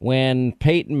when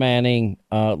Peyton Manning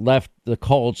left the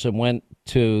Colts and went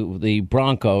to the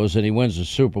Broncos and he wins the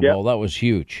Super Bowl, that was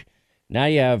huge. Now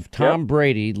you have Tom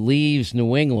Brady leaves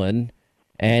New England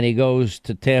and he goes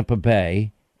to Tampa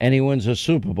Bay and he wins a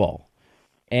Super Bowl.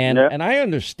 And I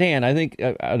understand. I think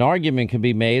an argument can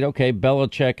be made, okay,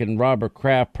 Belichick and Robert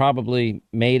Kraft probably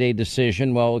made a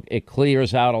decision. Well, it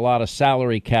clears out a lot of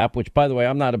salary cap, which, by the way,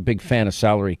 I'm not a big fan of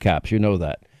salary caps. You know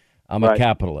that. I'm a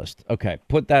capitalist. Okay,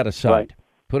 put that aside. Right.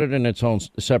 Put it in its own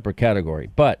separate category.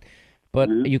 But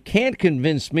you can't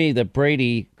convince me that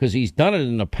Brady, because he's done it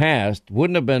in the past,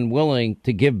 wouldn't have been willing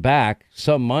to give back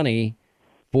some money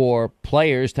for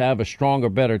players to have a stronger,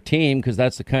 better team, because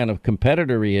that's the kind of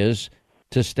competitor he is,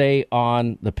 to stay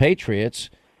on the Patriots.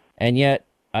 And yet,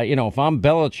 if I'm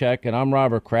Belichick and I'm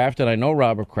Robert Kraft, and I know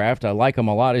Robert Kraft, I like him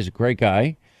a lot. He's a great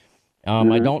guy.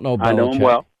 I don't know Belichick. I know him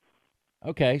well.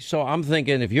 Okay, so I'm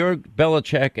thinking if you're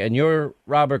Belichick and you're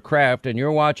Robert Kraft and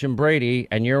you're watching Brady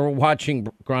and you're watching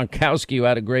Gronkowski, who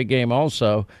had a great game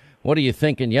also, what are you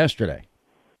thinking yesterday?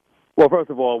 Well,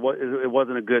 first of all, it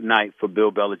wasn't a good night for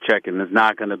Bill Belichick, and it's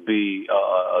not going to be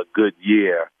a good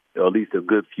year, or at least a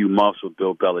good few months with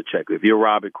Bill Belichick. If you're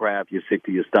Robert Kraft, you're sick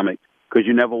to your stomach because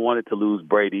you never wanted to lose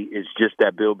Brady. It's just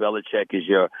that Bill Belichick is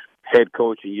your head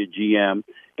coach and your GM.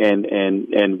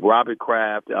 And Robert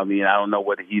Kraft, I don't know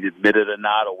whether he'd admit it or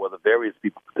not, or whether various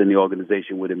people within the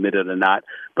organization would admit it or not,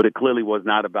 but it clearly was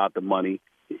not about the money.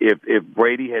 If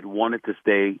Brady had wanted to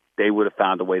stay, they would have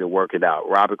found a way to work it out.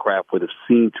 Robert Kraft would have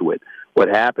seen to it. What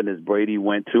happened is Brady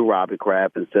went to Robert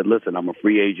Kraft and said, listen, I'm a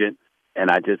free agent,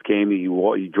 and I just came.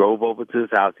 He drove over to his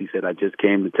house. He said, I just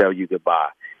came to tell you goodbye.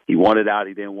 He wanted out.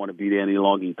 He didn't want to be there any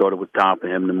longer. He thought it was time for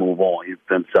him to move on.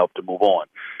 For himself to move on.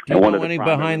 Do you know any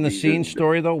behind-the-scenes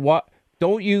story, though? What?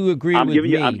 Don't you agree with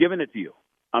me? I'm giving it to you.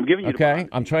 I'm giving you. Okay,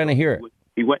 I'm trying to hear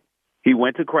it. He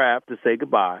went to Kraft to say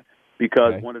goodbye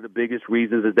because one of the biggest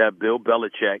reasons is that Bill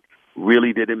Belichick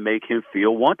really didn't make him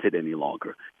feel wanted any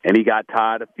longer, and he got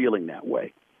tired of feeling that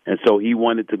way. And so he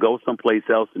wanted to go someplace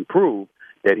else and prove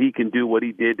that he can do what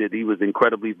he did, that he was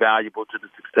incredibly valuable to the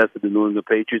success of the New England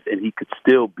Patriots, and he could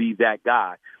still be that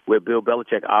guy where Bill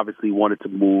Belichick obviously wanted to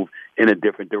move in a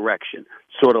different direction,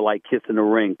 sort of like kissing a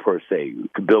ring, per se.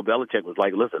 Bill Belichick was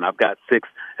like, listen, I've got 6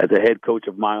 as a head coach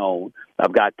of my own.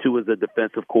 I've got 2 as a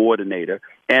defensive coordinator,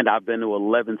 and I've been to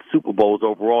 11 Super Bowls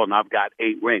overall, and I've got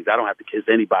 8 rings. I don't have to kiss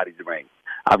anybody's ring.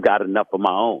 I've got enough of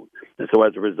my own. And so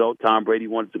as a result, Tom Brady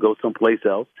wanted to go someplace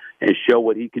else and show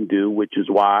what he can do, which is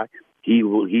why he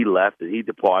left and he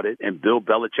departed. And Bill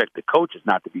Belichick, the coach, is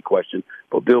not to be questioned,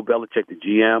 but Bill Belichick, the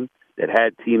GM, that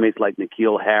had teammates like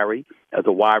N'Keal Harry as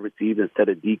a wide receiver instead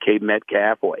of DK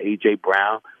Metcalf or A.J.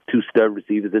 Brown, 2 stud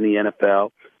receivers in the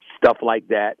NFL, stuff like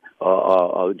that.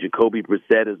 Jacoby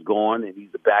Brissett is gone, and he's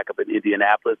a backup in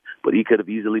Indianapolis, but he could have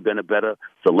easily been a better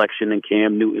selection than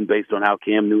Cam Newton based on how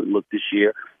Cam Newton looked this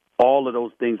year. all of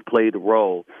those things played a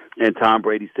role in Tom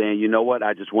Brady saying, you know what,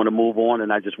 I just want to move on,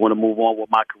 and I just want to move on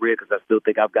with my career because I still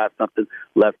think I've got something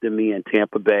left in me. And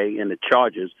Tampa Bay and the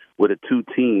Chargers were the two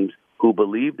teams who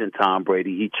believed in Tom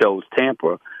Brady. He chose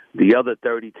Tampa. The other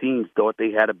 30 teams thought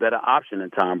they had a better option than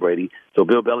Tom Brady. So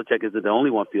Bill Belichick isn't the only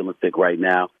one feeling sick right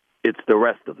now. It's the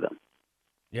rest of them.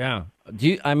 Yeah.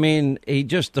 He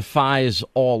just defies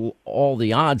all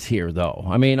the odds here, though.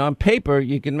 I mean, on paper,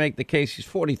 you can make the case he's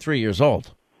 43 years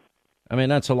old. I mean,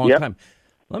 that's a long time.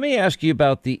 Let me ask you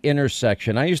about the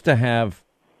intersection. I used to have,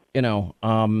 and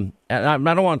I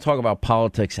don't want to talk about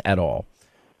politics at all.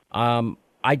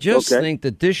 I just think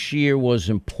that this year was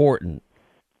important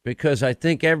because I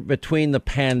think between the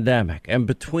pandemic and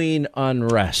between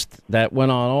unrest that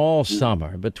went on all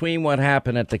summer, between what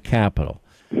happened at the Capitol,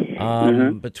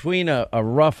 between a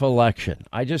rough election,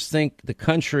 I just think the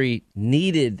country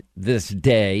needed this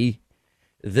day,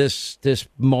 this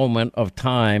moment of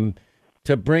time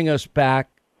to bring us back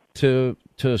to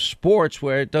sports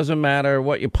where it doesn't matter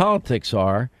what your politics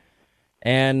are.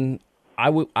 And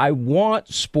I want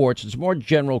sports. It's a more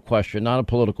general question, not a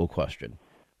political question.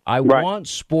 I want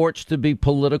sports to be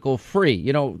political free.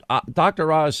 You know,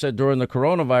 Dr. Oz said during the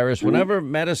coronavirus, whenever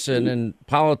medicine and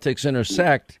politics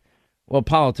intersect, well,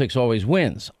 politics always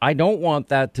wins. I don't want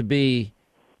that to be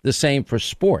the same for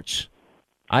sports.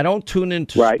 I don't tune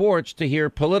into sports to hear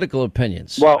political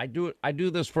opinions. Well, I do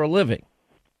this for a living.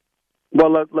 Well,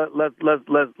 let's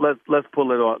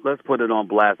pull it on. Let's put it on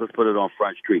blast. Let's put it on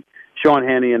Front Street. Sean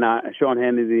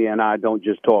Hannity and I don't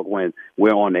just talk when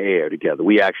we're on the air together.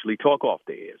 We actually talk off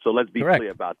the air. So let's be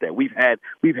clear about that. We've had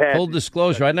full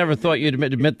disclosure. I never thought you'd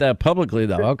admit that publicly,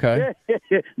 though. Okay.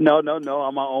 No.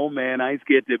 I'm my own man. I ain't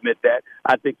scared to admit that.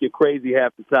 I think you're crazy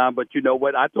half the time, but you know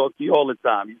what? I talk to you all the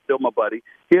time. You're still my buddy.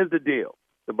 Here's the deal.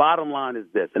 The bottom line is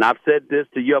this, and I've said this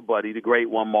to your buddy, the great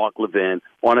one, Mark Levin,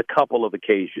 on a couple of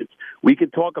occasions. We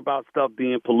can talk about stuff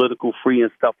being political free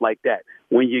and stuff like that.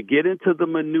 When you get into the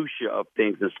minutia of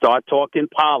things and start talking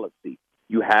policy,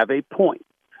 you have a point.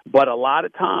 But a lot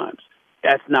of times,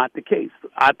 that's not the case.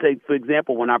 I take, for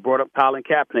example, when I brought up Colin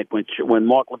Kaepernick, when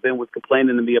Mark Levin was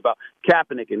complaining to me about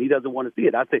Kaepernick and he doesn't want to see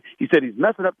it, he said he's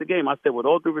messing up the game. I said, with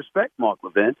all due respect, Mark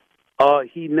Levin,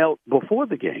 he knelt before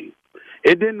the game.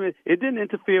 It didn't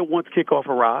interfere once kickoff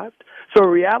arrived. So the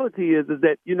reality is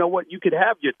that, you know what, you could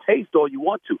have your taste all you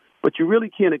want to, but you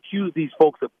really can't accuse these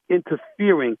folks of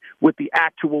interfering with the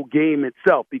actual game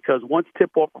itself, because once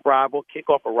tip-off arrives or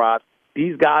kickoff arrives,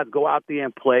 these guys go out there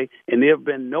and play, and there have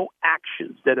been no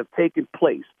actions that have taken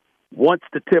place once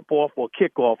the tip-off or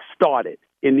kickoff started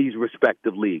in these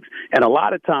respective leagues. And a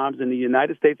lot of times in the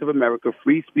United States of America,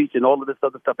 free speech and all of this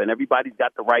other stuff, and everybody's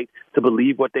got the right to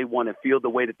believe what they want and feel the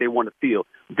way that they want to feel.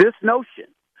 This notion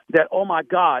that, oh, my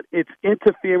God, it's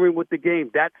interfering with the game,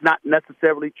 that's not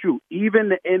necessarily true. Even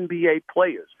the NBA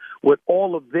players, with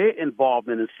all of their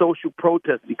involvement in social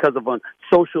protests because of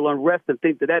social unrest and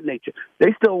things of that nature,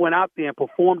 they still went out there and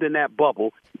performed in that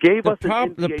bubble, gave us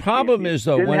an NBA The problem is,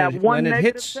 though, when it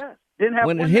hits...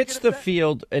 When it hits the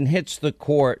field and hits the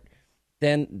court,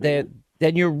 then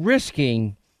you're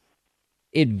risking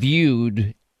it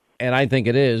viewed, and I think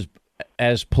it is,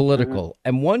 as political.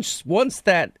 And once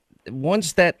that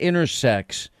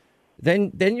intersects,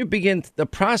 then you begin the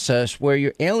process where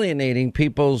you're alienating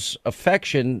people's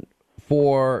affection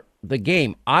for the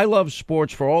game. I love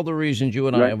sports for all the reasons you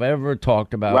and I have ever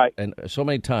talked about, and so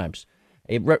many times.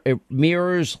 It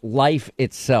mirrors life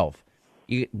itself.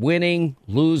 Winning,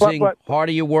 losing,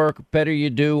 harder you work, better you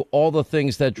do, all the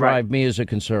things that drive me as a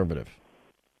conservative.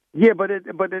 Yeah,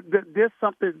 there's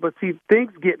something, but see,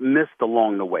 things get missed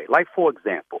along the way. Like, for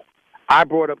example, I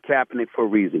brought up Kaepernick for a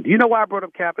reason. Do you know why I brought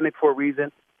up Kaepernick for a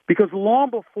reason? Because long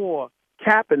before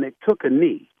Kaepernick took a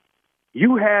knee,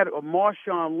 you had a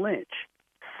Marshawn Lynch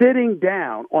sitting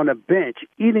down on a bench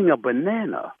eating a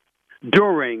banana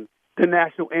during the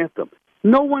national anthem.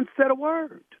 No one said a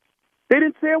word. They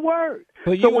didn't say a word.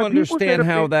 But you understand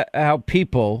how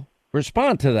people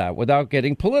respond to that without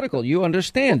getting political. You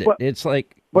understand it. It's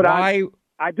like, why?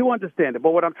 I do understand it.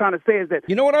 But what I'm trying to say is that,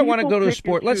 you know what, I want to go to a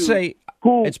sport. Let's say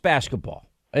it's basketball,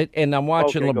 and I'm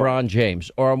watching LeBron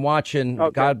James, or I'm watching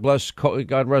God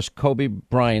rest Kobe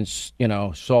Bryant's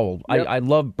soul. Yep. I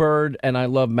love Bird and I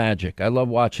love Magic. I love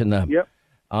watching them. Yep.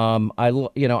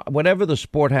 Whatever the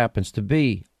sport happens to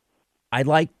be, I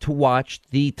like to watch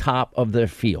the top of their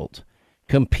field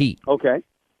compete. Okay.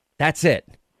 That's it.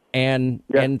 And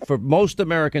for most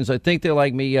Americans, I think they're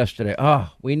like me yesterday.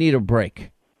 We need a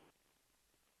break.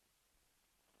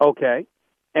 Okay.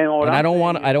 And I don't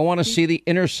want to see the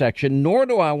intersection, nor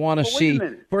do I want to see,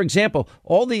 for example,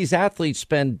 all these athletes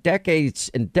spend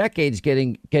decades and decades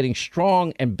getting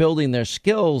strong and building their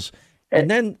skills. And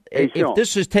then if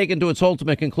this is taken to its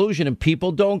ultimate conclusion and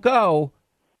people don't go,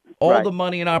 all the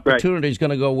money and opportunity is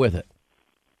going to go with it.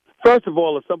 First of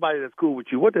all, if somebody that's cool with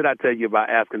you, what did I tell you about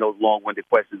asking those long-winded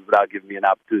questions without giving me an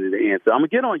opportunity to answer? I'm going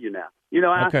to get on you now. You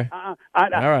know, okay.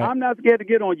 I'm not scared to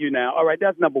get on you now. All right,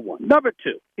 that's number one. Number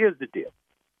two, here's the deal.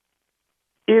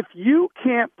 If you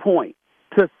can't point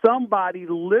to somebody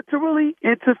literally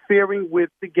interfering with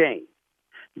the game,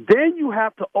 then you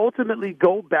have to ultimately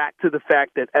go back to the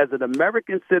fact that as an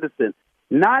American citizen,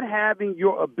 not having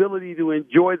your ability to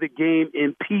enjoy the game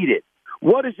impeded.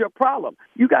 What is your problem?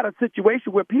 You got a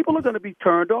situation where people are going to be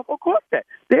turned off. Of course, that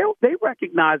they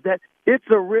recognize that it's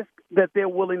a risk that they're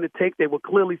willing to take. They were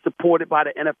clearly supported by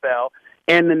the NFL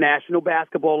and the National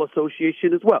Basketball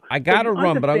Association as well. I got to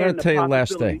run, but I'm going to tell you the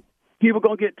last thing. People are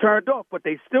going to get turned off, but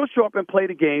they still show up and play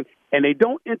the game, and they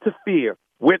don't interfere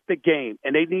with the game,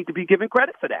 and they need to be given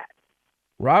credit for that.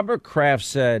 Robert Kraft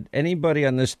said anybody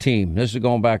on this team, this is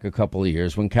going back a couple of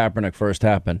years when Kaepernick first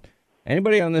happened,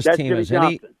 anybody on this team has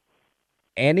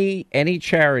any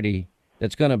charity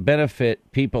that's going to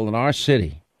benefit people in our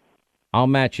city, I'll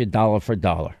match it dollar for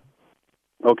dollar.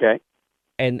 Okay.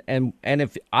 And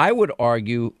if I would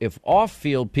argue if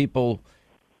off-field people,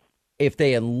 if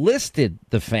they enlisted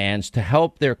the fans to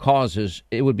help their causes,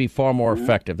 it would be far more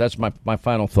effective. That's my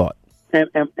final thought. And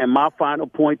my final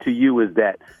point to you is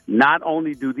that not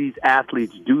only do these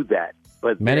athletes do that,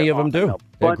 but many of them do.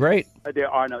 They're great.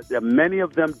 Many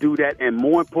of them do that, and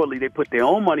more importantly, they put their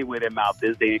own money where their mouth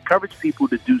is. They encourage people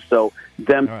to do so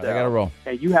themselves. All right, I got to roll.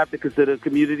 And you have to consider the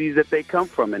communities that they come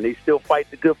from, and they still fight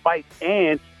the good fight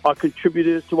and are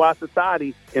contributors to our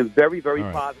society in very, very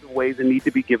positive ways and need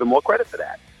to be given more credit for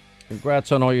that.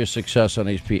 Congrats on all your success on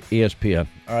ESPN.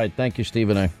 All right, thank you,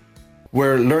 Stephen A.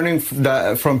 We're learning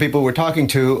from people we're talking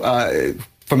to,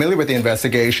 familiar with the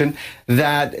investigation,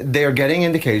 that they're getting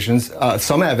indications,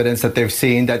 some evidence that they've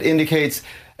seen that indicates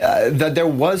that there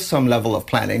was some level of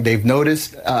planning. They've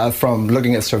noticed from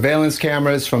looking at surveillance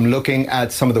cameras, from looking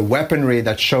at some of the weaponry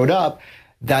that showed up,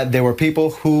 that there were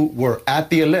people who were at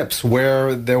the Ellipse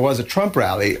where there was a Trump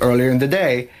rally earlier in the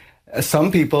day.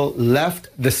 Some people left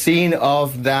the scene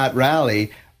of that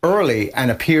rally early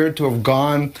and appeared to have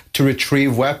gone to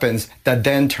retrieve weapons that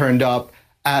then turned up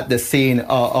at the scene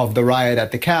of the riot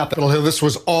at the Capitol Hill. This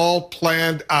was all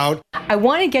planned out. I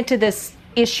want to get to this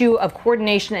issue of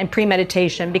coordination and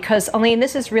premeditation because, Elaine,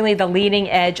 this is really the leading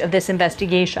edge of this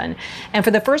investigation. And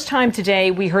for the first time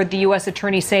today, we heard the U.S.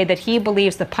 attorney say that he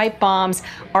believes the pipe bombs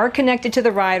are connected to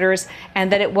the rioters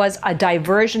and that it was a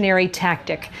diversionary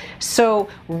tactic. So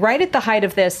right at the height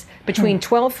of this, between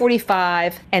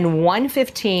 12:45 and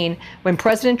 1:15, when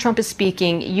President Trump is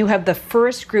speaking, you have the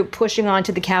first group pushing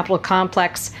onto the Capitol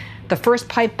complex. The first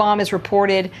pipe bomb is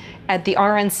reported at the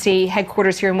RNC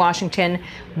headquarters here in Washington.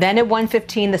 Then at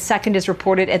 1:15, the second is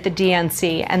reported at the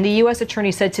DNC. And the U.S.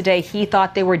 attorney said today he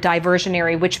thought they were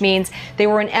diversionary, which means they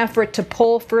were an effort to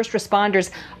pull first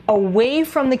responders away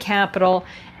from the Capitol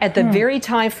at the very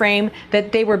time frame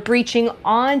that they were breaching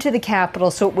onto the Capitol,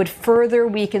 so it would further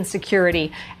weaken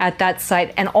security at that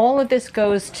site. And all of this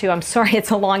goes to, I'm sorry,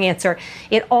 it's a long answer,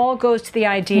 it all goes to the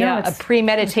idea of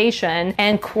premeditation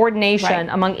and coordination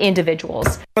among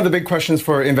individuals. One of the big questions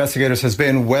for investigators has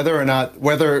been whether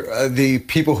the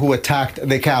people who attacked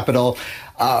the Capitol,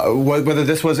 whether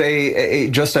this was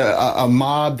just a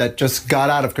mob that just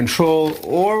got out of control,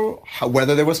 or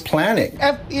whether there was planning.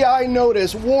 FBI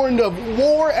notice warned of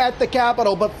war at the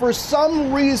Capitol, but for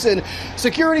some reason,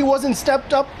 security wasn't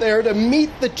stepped up there to meet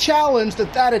the challenge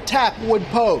that attack would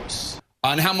pose.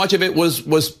 And how much of it was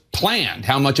planned?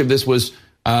 How much of this was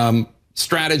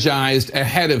strategized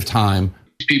ahead of time?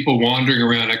 People wandering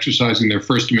around exercising their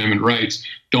First Amendment rights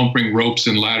don't bring ropes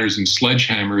and ladders and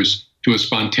sledgehammers to a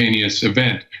spontaneous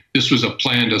event. This was a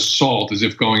planned assault, as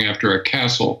if going after a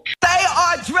castle. They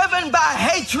are driven by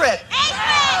hatred.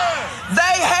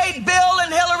 They hate Bill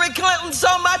and Hillary Clinton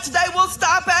so much they will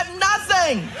stop at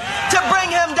nothing to bring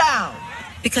him down.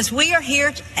 Because we are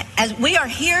here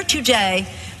today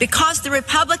because the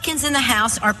Republicans in the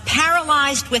House are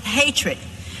paralyzed with hatred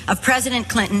of President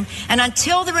Clinton, and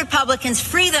until the Republicans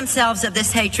free themselves of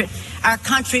this hatred, our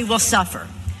country will suffer.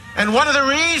 And one of the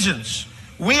reasons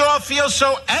we all feel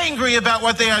so angry about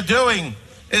what they are doing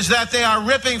is that they are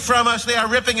ripping from us, they are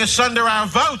ripping asunder our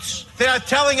votes. They are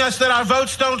telling us that our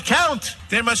votes don't count.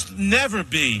 There must never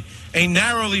be a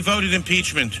narrowly voted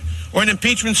impeachment or an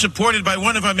impeachment supported by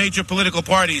one of our major political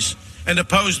parties and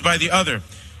opposed by the other.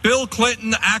 Bill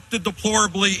Clinton acted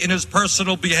deplorably in his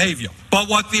personal behavior. But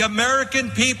what the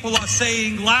American people are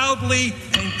saying loudly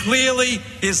and clearly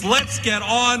is let's get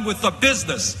on with the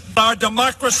business. Our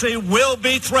democracy will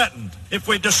be threatened if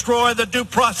we destroy the due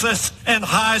process and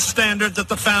high standard that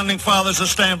the Founding Fathers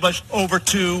established over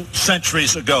 2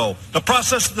 centuries ago. The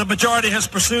process that the majority has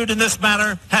pursued in this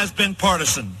matter has been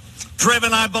partisan,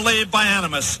 driven, I believe, by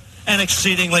animus, and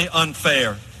exceedingly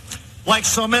unfair. Like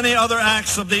so many other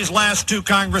acts of these last 2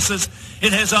 Congresses,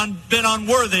 it has been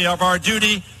unworthy of our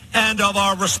duty and of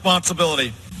our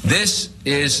responsibility. This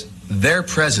is their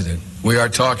president we are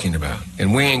talking about,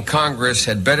 and we in Congress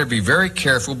had better be very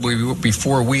careful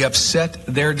before we upset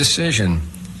their decision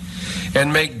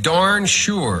and make darn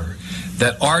sure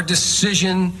that our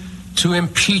decision to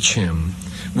impeach him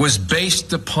was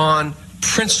based upon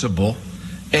principle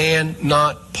and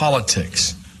not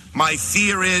politics. My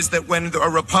fear is that when a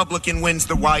Republican wins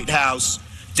the White House,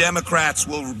 Democrats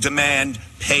will demand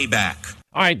payback.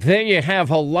 All right, there you have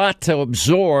a lot to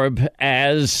absorb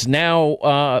as now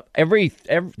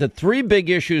the 3 big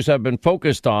issues I've been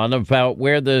focused on about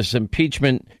where this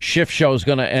impeachment shift show is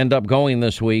going to end up going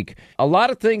this week. A lot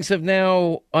of things have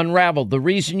now unraveled. The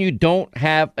reason you don't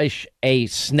have a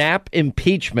snap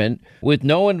impeachment with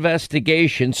no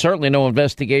investigation, certainly no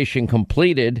investigation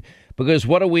completed, because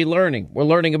what are we learning? We're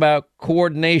learning about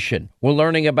coordination. We're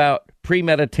learning about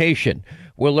premeditation.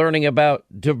 We're learning about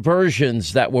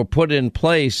diversions that were put in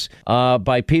place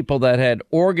by people that had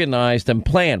organized and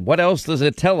planned. What else does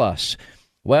it tell us?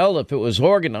 Well, if it was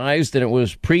organized and it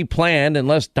was pre-planned,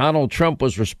 unless Donald Trump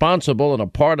was responsible and a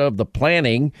part of the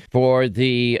planning for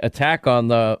the attack on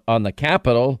the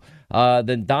Capitol,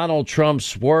 then Donald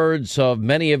Trump's words of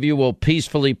many of you will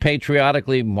peacefully,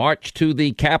 patriotically march to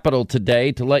the Capitol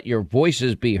today to let your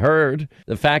voices be heard.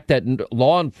 The fact that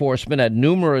law enforcement had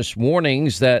numerous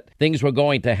warnings that things were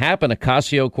going to happen.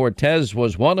 Ocasio-Cortez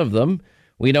was one of them.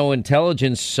 We know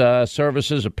intelligence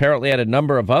services apparently had a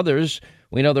number of others.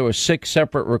 We know there were 6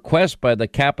 separate requests by the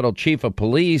Capitol Chief of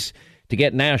Police to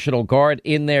get National Guard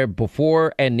in there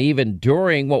before and even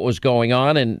during what was going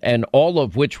on, and all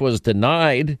of which was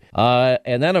denied.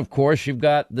 And then, of course, you've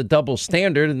got the double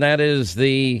standard, and that is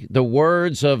the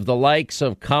words of the likes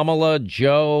of Kamala,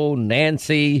 Joe,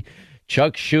 Nancy,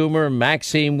 Chuck Schumer,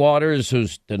 Maxine Waters,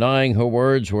 who's denying her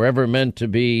words were ever meant to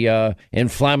be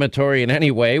inflammatory in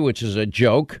any way, which is a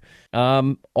joke,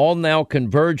 all now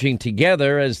converging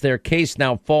together as their case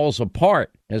now falls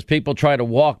apart, as people try to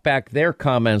walk back their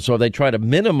comments or they try to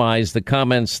minimize the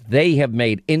comments they have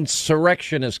made,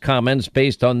 insurrectionist comments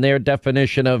based on their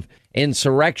definition of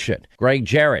insurrection. Greg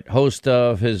Jarrett, host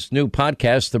of his new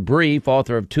podcast, The Brief,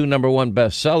 author of 2 #1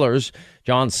 bestsellers.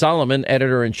 John Solomon,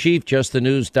 editor-in-chief,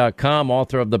 justthenews.com,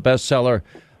 author of the bestseller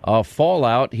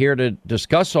Fallout, here to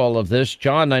discuss all of this.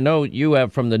 John, I know you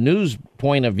have from the news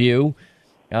point of view,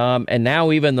 and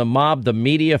now even the mob, the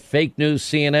media, fake news,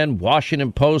 CNN,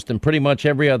 Washington Post, and pretty much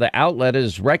every other outlet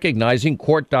is recognizing,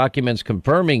 court documents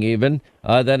confirming even,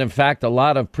 that in fact a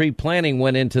lot of pre-planning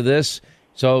went into this.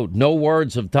 So no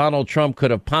words of Donald Trump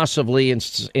could have possibly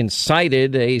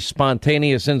incited a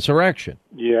spontaneous insurrection.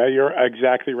 Yeah, you're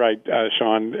exactly right,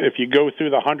 Sean. If you go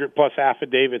through the 100-plus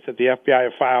affidavits that the FBI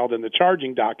have filed and the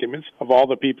charging documents of all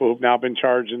the people who've now been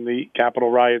charged in the Capitol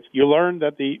riots, you learn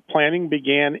that the planning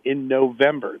began in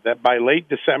November, that by late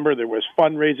December there was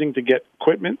fundraising to get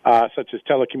equipment, such as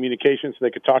telecommunications, so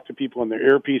they could talk to people in their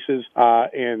earpieces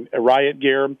and riot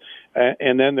gear.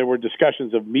 And then there were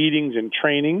discussions of meetings and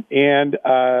training. And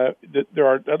there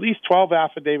are at least 12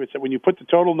 affidavits that when you put the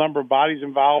total number of bodies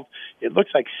involved, it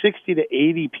looks like 60 to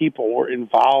 80 people were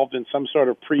involved in some sort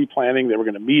of pre-planning. They were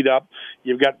going to meet up.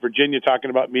 You've got Virginia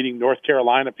talking about meeting North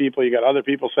Carolina people. You got other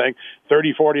people saying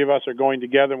 30, 40 of us are going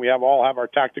together and we all have our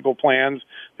tactical plans.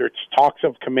 There's talks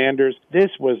of commanders.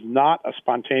 This was not a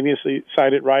spontaneously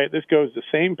cited riot. This goes the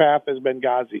same path as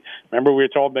Benghazi. Remember, we were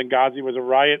told Benghazi was a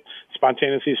riot,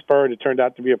 spontaneously spurred. It turned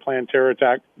out to be a planned terror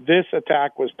attack. This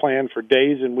attack was planned for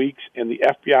days and weeks, and the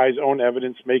FBI's own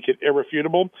evidence make it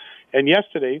irrefutable. And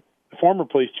yesterday, the former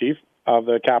police chief of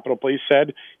the Capitol Police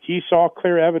said he saw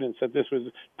clear evidence that this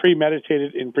was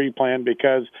premeditated and pre-planned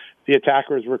because the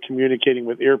attackers were communicating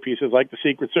with earpieces like the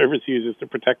Secret Service uses to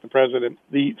protect the president.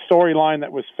 The storyline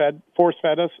that was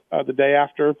force-fed us the day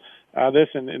after this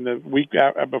and in the week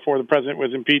before the president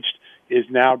was impeached is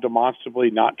now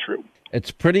demonstrably not true. It's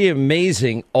pretty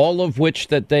amazing, all of which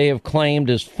that they have claimed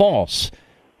is false,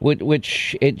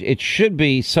 which it should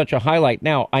be such a highlight.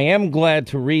 Now, I am glad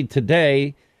to read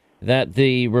today that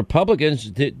the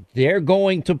Republicans, they're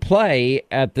going to play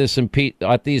at these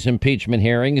impeachment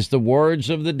hearings the words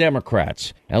of the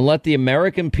Democrats and let the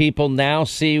American people now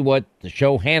see what the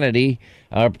show Hannity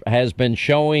has been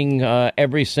showing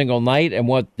every single night and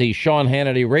what the Sean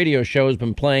Hannity radio show has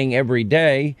been playing every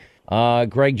day.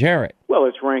 Greg Jarrett. Well,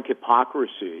 it's rank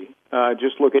hypocrisy.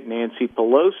 Just look at Nancy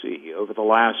Pelosi. Over the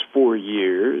last 4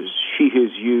 years, she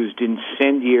has used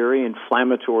incendiary,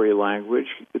 inflammatory language,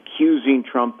 accusing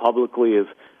Trump publicly of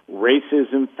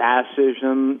racism,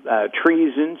 fascism,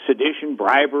 treason, sedition,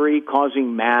 bribery,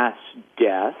 causing mass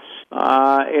deaths.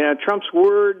 Trump's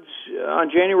words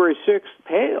on January 6th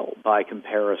pale by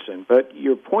comparison. But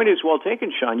your point is well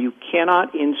taken, Sean. You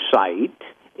cannot incite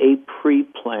a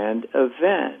pre-planned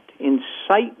event.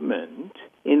 Incitement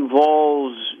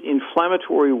involves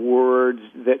inflammatory words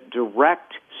that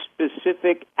direct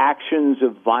specific actions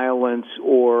of violence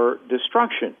or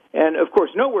destruction. And, of course,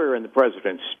 nowhere in the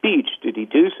president's speech did he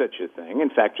do such a thing.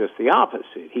 In fact, just the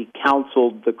opposite. He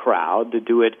counseled the crowd to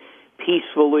do it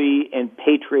peacefully and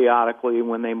patriotically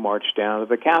when they marched down to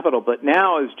the Capitol. But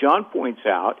now, as John points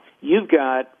out, you've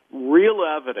got real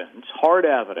evidence, hard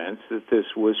evidence, that this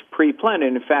was pre-planned.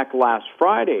 And in fact, last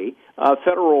Friday,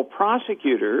 federal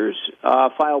prosecutors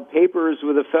filed papers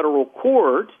with a federal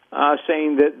court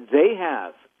saying that they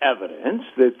have evidence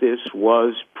that this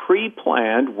was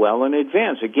pre-planned well in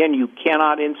advance. Again, you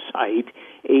cannot incite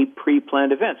a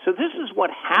pre-planned event. So this is what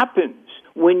happens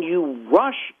when you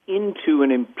rush into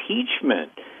an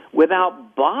impeachment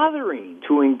without bothering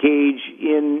to engage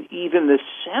in even the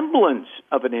semblance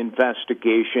of an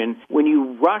investigation, when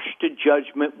you rush to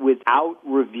judgment without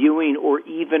reviewing or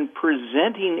even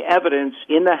presenting evidence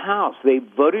in the House. They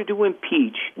voted to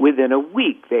impeach within a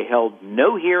week. They held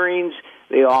no hearings.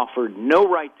 They offered no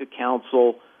right to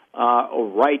counsel or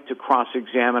right to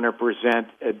cross-examine or present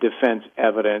defense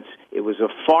evidence. It was a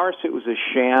farce. It was a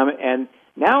sham. And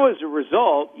now, as a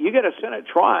result, you get a Senate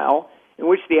trial in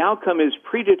which the outcome is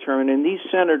predetermined, and these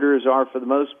senators are, for the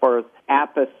most part,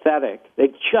 apathetic. They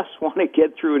just want to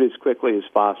get through it as quickly as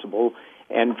possible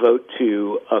and vote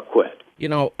to acquit. You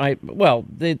know, I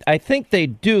think they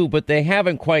do, but they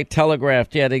haven't quite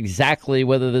telegraphed yet exactly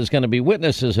whether there's going to be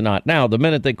witnesses or not. Now, the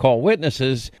minute they call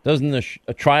witnesses, doesn't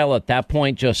the trial at that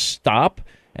point just stop?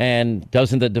 And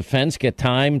doesn't the defense get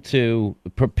time to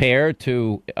prepare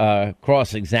to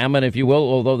cross-examine, if you will?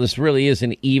 Although this really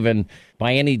isn't even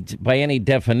by any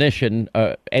definition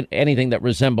anything that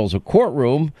resembles a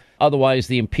courtroom. Otherwise,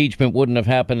 the impeachment wouldn't have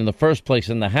happened in the first place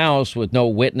in the House, with no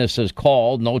witnesses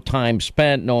called, no time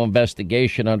spent, no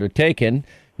investigation undertaken,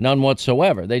 none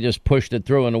whatsoever. They just pushed it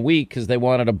through in a week because they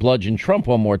wanted to bludgeon Trump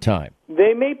one more time.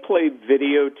 They may play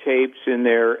videotapes in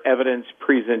their evidence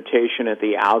presentation at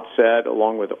the outset,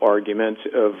 along with arguments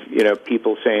of,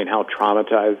 people saying how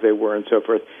traumatized they were and so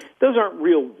forth. Those aren't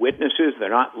real witnesses. They're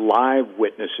not live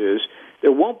witnesses.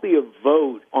 There won't be a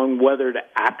vote on whether to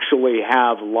actually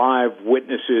have live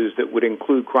witnesses that would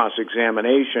include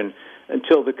cross-examination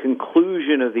until the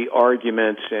conclusion of the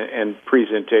arguments and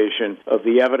presentation of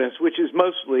the evidence, which is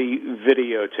mostly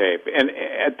videotape. And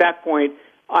at that point,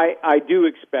 I do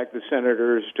expect the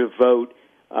senators to vote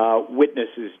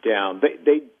witnesses down.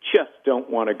 They just don't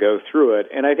want to go through it.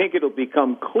 And I think it'll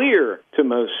become clear to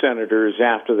most senators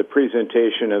after the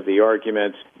presentation of the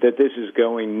arguments that this is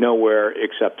going nowhere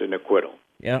except an acquittal.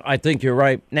 Yeah, I think you're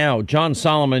right. Now, John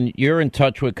Solomon, you're in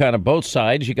touch with kind of both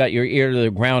sides. You got your ear to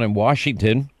the ground in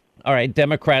Washington. All right,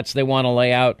 Democrats, they want to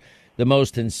lay out the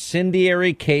most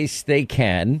incendiary case they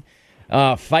can.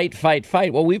 Fight, fight,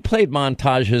 fight. Well, we played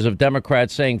montages of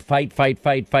Democrats saying fight, fight,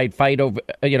 fight, fight, fight over,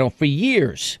 for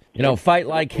years. Fight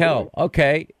like hell.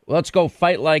 Okay, let's go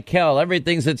fight like hell.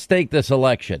 Everything's at stake this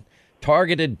election.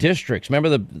 Targeted districts.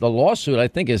 Remember the lawsuit, I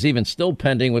think, is even still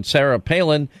pending with Sarah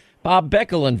Palin. Bob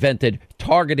Beckel invented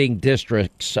targeting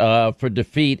districts for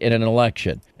defeat in an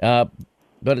election. But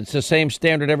it's the same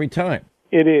standard every time.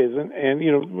 It is. And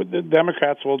the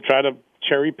Democrats will try to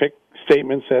cherry pick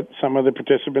statements that some of the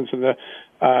participants in the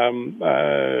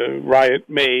riot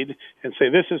made and say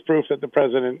this is proof that the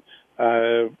president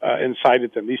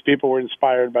incited them. These people were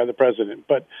inspired by the president.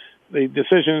 But the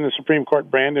decision in the Supreme Court,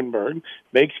 Brandenburg,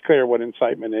 makes clear what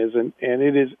incitement is, and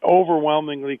it is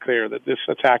overwhelmingly clear that this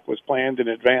attack was planned in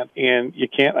advance. And you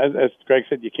can't, as Greg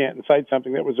said, you can't incite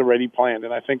something that was already planned.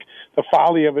 And I think the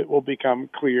folly of it will become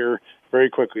clear very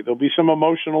quickly. There'll be some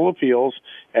emotional appeals,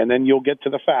 and then you'll get to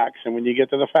the facts. And when you get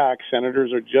to the facts,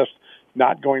 senators are just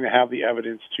not going to have the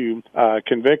evidence to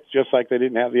convict, just like they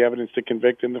didn't have the evidence to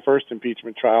convict in the first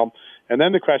impeachment trial. And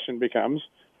then the question becomes,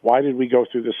 why did we go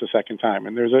through this a second time?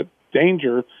 And there's a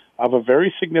danger of a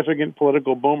very significant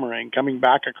political boomerang coming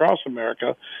back across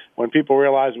America when people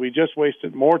realize we just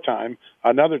wasted more time,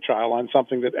 another trial on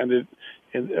something that ended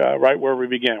right where we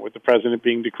began, with the president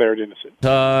being declared innocent.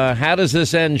 How does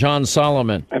this end, John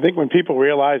Solomon? I think when people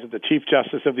realize that the Chief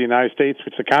Justice of the United States,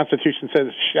 which the Constitution says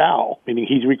shall, meaning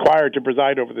he's required to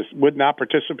preside over this, would not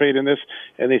participate in this,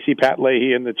 and they see Pat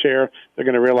Leahy in the chair, they're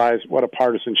going to realize what a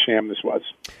partisan sham this was.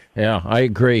 Yeah, I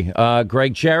agree.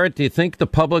 Greg Jarrett, do you think the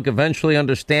public eventually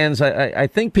understands? I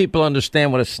think people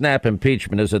understand what a snap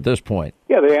impeachment is at this point.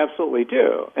 Yeah, they absolutely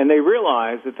do. And they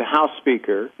realize that the House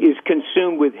Speaker is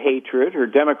consumed with hatred. Her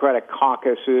Democratic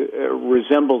caucus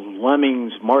resembles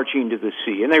lemmings marching to the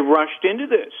sea, and they rushed into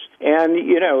this. And,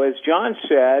 you know, as John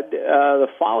said, the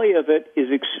folly of it is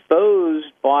exposed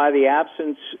by the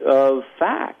absence of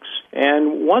facts.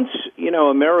 And once, you know,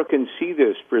 Americans see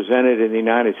this presented in the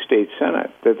United States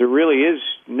Senate, that there really is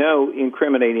no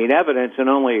incriminating evidence and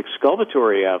only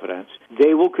exculpatory evidence,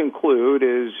 they will conclude,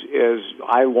 as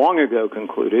I long ago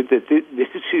concluded, that this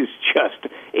is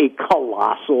just a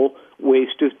colossal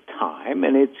waste of time,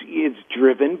 and it's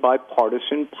driven by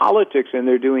partisan politics, and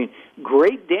they're doing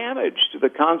great damage to the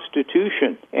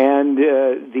Constitution. And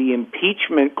the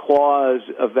impeachment clause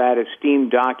of that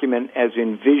esteemed document, as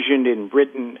envisioned and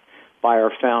written by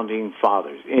our founding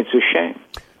fathers, it's a shame.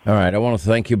 All right, I want to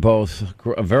thank you both.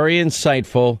 Very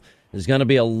insightful. There's going to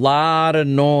be a lot of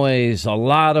noise, a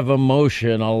lot of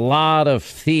emotion, a lot of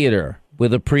theater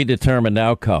with a predetermined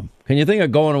outcome. Can you think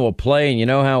of going to a play and you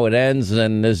know how it ends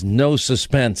and there's no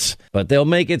suspense? But they'll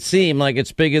make it seem like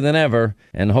it's bigger than ever.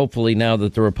 And hopefully now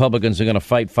that the Republicans are going to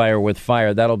fight fire with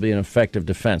fire, that'll be an effective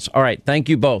defense. All right, thank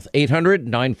you both.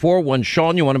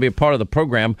 800-941-SEAN, you want to be a part of the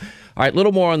program. All right, a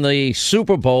little more on the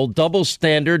Super Bowl, double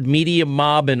standard, media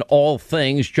mob, and all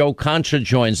things. Joe Concha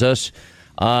joins us.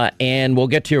 And we'll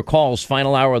get to your calls.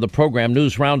 Final hour of the program.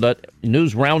 News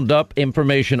Roundup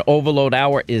Information Overload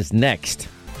Hour is next.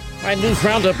 All right, News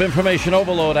Roundup Information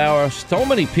Overload Hour. So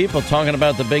many people talking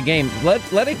about the big game.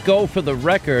 Let it go for the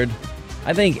record.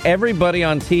 I think everybody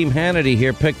on Team Hannity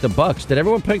here picked the Bucs. Did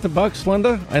everyone pick the Bucs,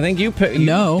 Linda? I think you picked.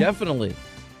 No. Definitely.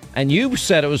 And you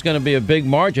said it was going to be a big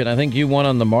margin. I think you won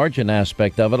on the margin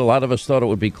aspect of it. A lot of us thought it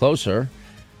would be closer.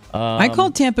 I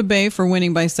called Tampa Bay for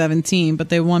winning by 17, but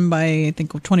they won by, I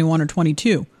think, 21 or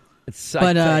 22.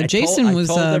 But Jason was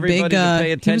a big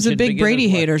he was a big Brady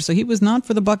hater, so he was not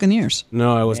for the Buccaneers.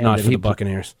 No, I was not for the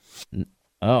Buccaneers.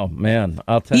 Oh, man.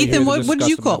 I'll tell you. Ethan, what did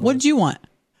you call? What did you want?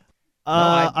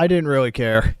 I didn't really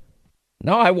care.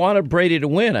 No, I wanted Brady to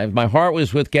win. My heart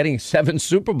was with getting 7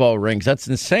 Super Bowl rings. That's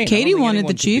insane. Katie wanted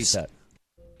the Chiefs.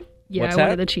 Yeah, I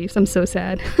wanted the Chiefs. I'm so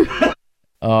sad.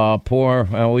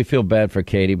 Poor. We feel bad for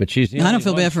Katie, but she's. I don't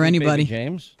feel bad for anybody.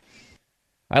 James.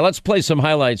 All right, let's play some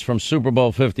highlights from Super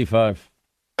Bowl 55.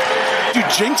 You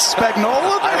jinx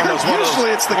Spagnuolo?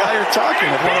 Usually it's the guy you're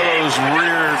talking about. One of those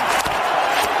weird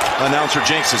announcer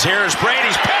jinxes. Here's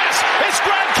Brady's pass. It's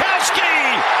Gronkowski.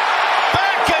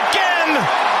 Back again.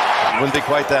 Wouldn't be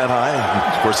quite that high.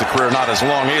 Of course, the career not as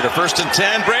long either. 1st and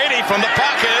 10. Brady from the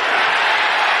pocket.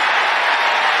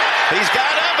 He's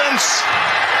got Evans.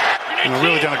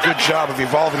 Really done a good job of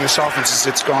evolving this offense as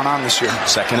it's gone on this year.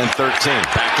 2nd and 13.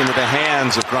 Back into the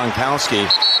hands of Gronkowski.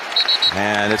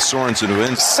 And it's Sorensen who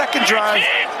wins. Second drive.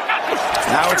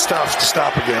 Now it's tough to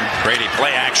stop again. Brady,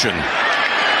 play action.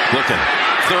 Looking.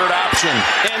 3rd option.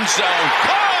 End zone.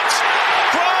 Caught!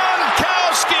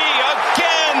 Gronkowski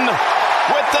again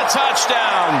with the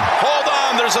touchdown. Hold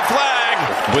on, there's a flag.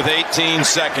 With 18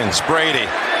 seconds, Brady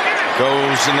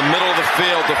goes in the middle of the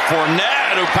field to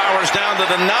Fournette, who powers down to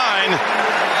the 9.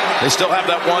 They still have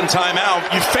that one timeout.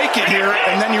 You fake it here,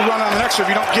 and then you run on the next one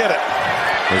if you don't get it.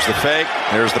 There's the fake.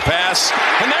 There's the pass.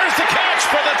 And there's the catch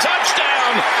for the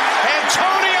touchdown.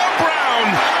 Antonio Brown.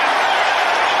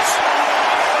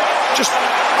 Just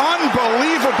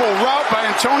unbelievable route by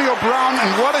Antonio Brown, and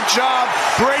what a job.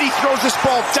 Brady throws this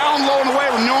ball down low and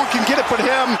away where no one can get it but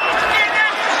him.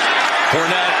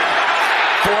 Fournette.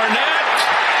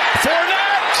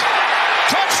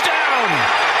 Touchdown.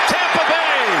 Tampa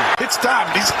Bay. It's time.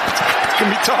 It's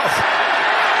going to be tough.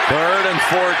 3rd and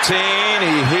 14.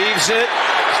 He heaves it.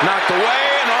 It's knocked away,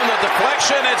 and on the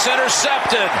deflection, it's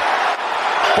intercepted.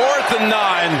 4th and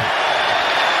 9.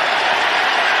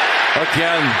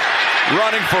 Again,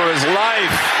 running for his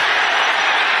life.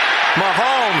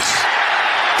 Mahomes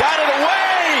got it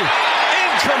away.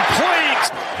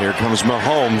 Incomplete. Here comes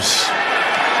Mahomes.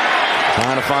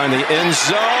 Trying to find the end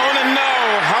zone, and no.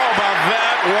 How about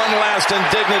that? One last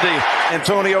indignity.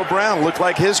 Antonio Brown looked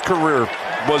like his career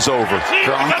was over.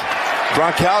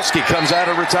 Gronkowski comes out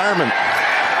of retirement.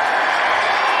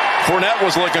 Fournette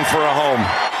was looking for a home.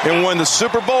 And when the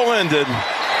Super Bowl ended,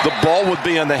 the ball would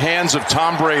be in the hands of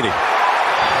Tom Brady.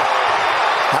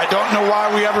 I don't know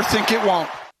why we ever think it won't.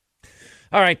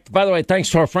 All right. By the way, thanks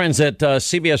to our friends at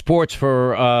CBS Sports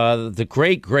for the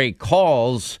great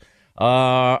calls.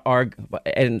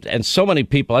 And so many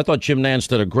people. I thought Jim Nantz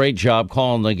did a great job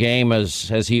calling the game as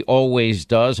he always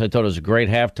does. I thought it was a great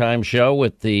halftime show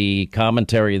with the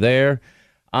commentary there.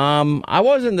 I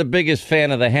wasn't the biggest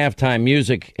fan of the halftime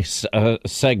music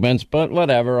segments, but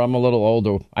whatever. I'm a little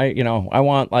older. I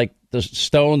want like the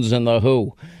Stones and the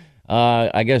Who.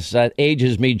 I guess that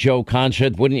ages me, Joe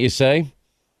Concha, wouldn't you say?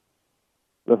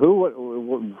 The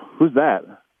Who? Who's that?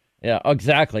 Yeah,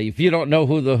 exactly. If you don't know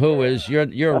who the Who is,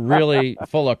 you're really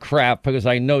full of crap because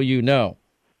I know you know.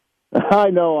 I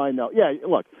know. Yeah,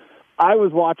 look, I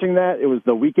was watching that. It was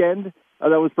The Weeknd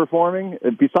that was performing.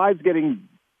 Besides getting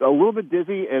a little bit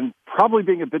dizzy and probably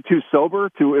being a bit too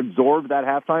sober to absorb that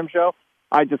halftime show,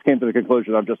 I just came to the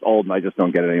conclusion I'm just old and I just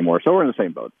don't get it anymore. So we're in the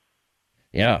same boat.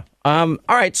 Yeah. All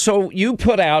right. So you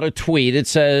put out a tweet. It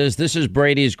says, "This is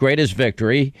Brady's greatest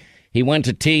victory. He went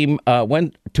to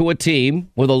a team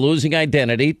with a losing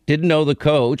identity, didn't know the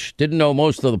coach, didn't know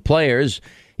most of the players.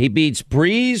 He beats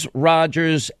Brees,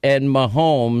 Rodgers, and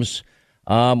Mahomes,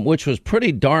 which was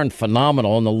pretty darn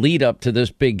phenomenal in the lead up to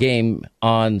this big game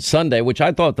on Sunday, which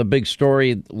I thought the big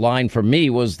storyline for me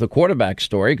was the quarterback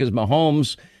story, because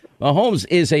Mahomes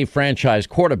is a franchise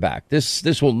quarterback.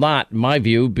 This will not, in my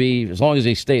view, be, as long as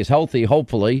he stays healthy,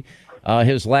 hopefully,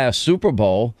 his last Super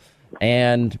Bowl.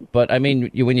 But I mean,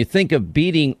 when you think of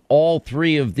beating all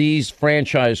three of these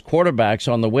franchise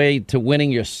quarterbacks on the way to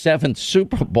winning your 7th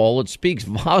Super Bowl, it speaks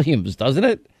volumes, doesn't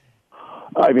it?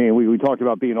 I mean, we talked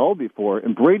about being old before,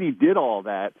 and Brady did all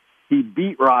that. He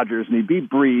beat Rodgers, and he beat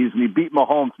Brees, and he beat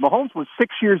Mahomes. Mahomes was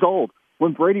 6 years old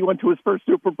when Brady went to his first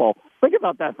Super Bowl. Think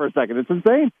about that for a second. It's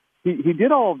insane. He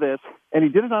did all of this, and he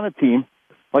did it on a team,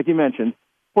 like you mentioned,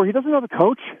 where he doesn't know the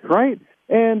coach, right?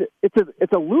 And it's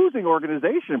a losing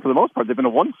organization for the most part. They've been to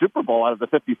one Super Bowl out of the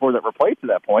 54 that were played to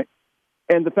that point.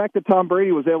 And the fact that Tom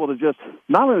Brady was able to just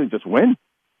not only just win,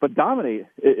 but dominate,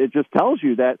 it just tells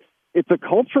you that it's a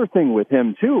culture thing with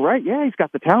him too, right? Yeah, he's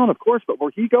got the talent, of course, but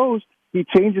where he goes, he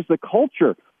changes the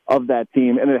culture of that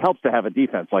team. And it helps to have a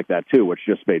defense like that too, which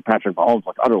just made Patrick Mahomes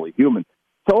look utterly human.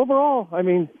 So overall, I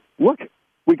mean, look,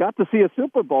 we got to see a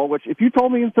Super Bowl, which if you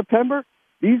told me in September,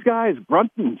 these guys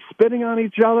grunting and spitting on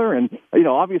each other and,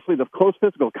 obviously the close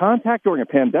physical contact during a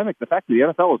pandemic, the fact that the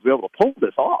NFL was able to pull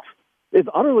this off is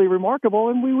utterly remarkable,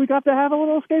 and we got to have a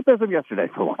little escapism yesterday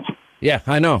for once. Yeah,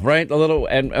 I know, right? A little.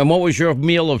 And what was your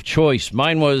meal of choice?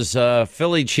 Mine was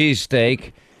Philly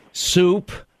cheesesteak,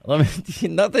 soup.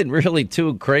 Nothing really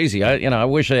too crazy. I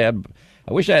wish I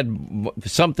had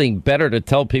something better to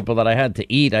tell people that I had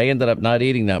to eat. I ended up not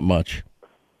eating that much.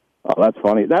 Oh, that's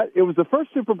funny. It was the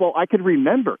first Super Bowl I could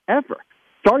remember ever.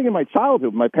 Starting in my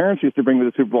childhood, my parents used to bring me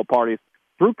to Super Bowl parties.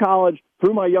 Through college,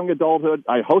 through my young adulthood,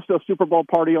 I host a Super Bowl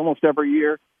party almost every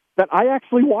year. That I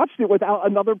actually watched it without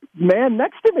another man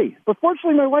next to me. But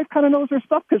fortunately, my wife kind of knows her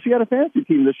stuff because she had a fantasy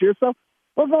team this year, so it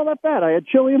wasn't all that bad. I had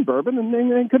chili and bourbon,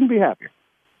 and couldn't be happier.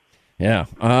 Yeah,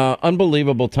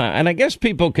 unbelievable time. And I guess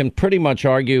people can pretty much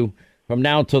argue from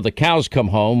now till the cows come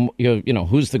home,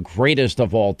 who's the greatest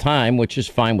of all time, which is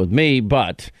fine with me.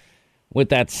 But with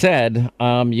that said,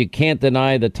 you can't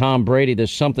deny that Tom Brady,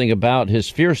 there's something about his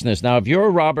fierceness. Now, if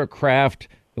you're Robert Kraft,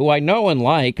 who I know and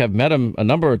like, I've met him a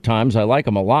number of times, I like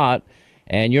him a lot,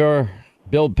 and you're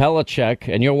Bill Belichick,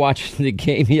 and you're watching the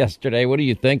game yesterday, what are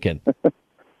you thinking?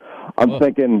 I'm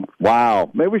thinking,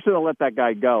 wow, maybe we should have let that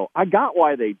guy go. I got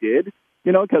why they did,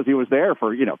 because he was there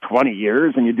for, 20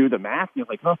 years, and you do the math, and you're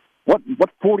like, huh, what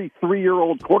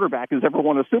 43-year-old quarterback has ever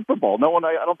won a Super Bowl? No one,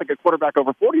 I don't think a quarterback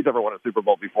over 40 has ever won a Super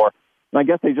Bowl before. And I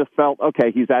guess they just felt,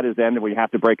 okay, he's at his end, and we have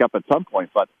to break up at some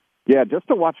point. But, yeah, just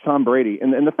to watch Tom Brady,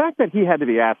 and the fact that he had to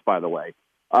be asked, by the way,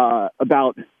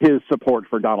 about his support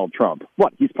for Donald Trump.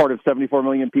 What, he's part of 74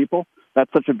 million people?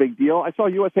 That's such a big deal. I saw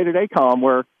a USA Today column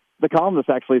where the columnist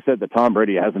actually said that Tom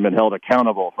Brady hasn't been held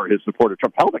accountable for his support of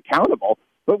Trump. Held accountable?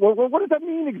 But what does that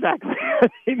mean exactly?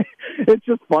 It's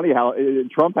just funny how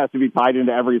Trump has to be tied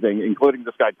into everything, including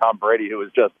this guy Tom Brady, who is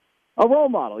just a role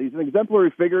model. He's an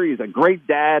exemplary figure. He's a great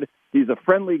dad. He's a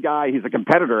friendly guy. He's a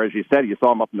competitor, as you said. You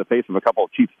saw him up in the face of a couple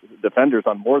of Chiefs defenders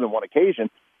on more than one occasion.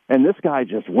 And this guy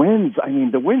just wins. I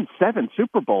mean, to win 7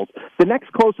 Super Bowls, the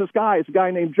next closest guy is a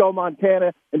guy named Joe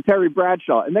Montana and Terry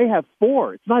Bradshaw, and they have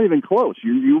 4. It's not even close.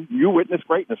 You witnessed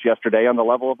greatness yesterday on the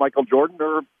level of Michael Jordan,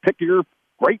 or pick your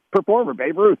great performer,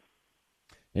 Babe Ruth.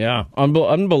 Yeah,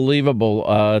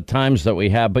 unbelievable times that we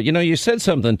have. But, you said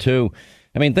something, too.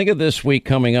 I mean, think of this week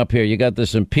coming up here. You got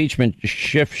this impeachment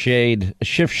shift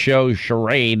show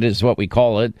charade is what we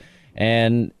call it.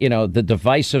 And, the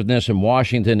divisiveness in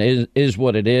Washington is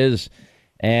what it is.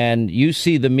 And you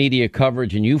see the media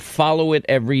coverage and you follow it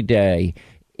every day.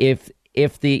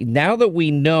 Now that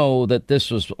we know that this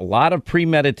was a lot of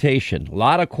premeditation, a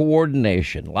lot of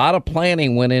coordination, a lot of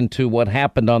planning went into what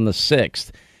happened on the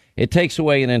 6th, it takes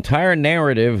away an entire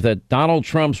narrative that Donald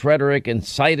Trump's rhetoric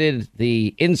incited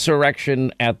the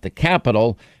insurrection at the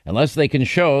Capitol, unless they can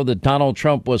show that Donald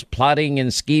Trump was plotting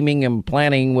and scheming and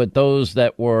planning with those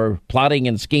that were plotting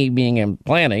and scheming and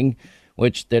planning,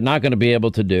 which they're not going to be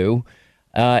able to do.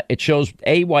 It shows,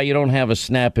 A, why you don't have a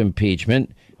snap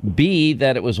impeachment, B,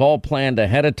 that it was all planned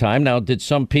ahead of time. Now, did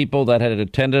some people that had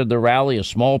attended the rally, a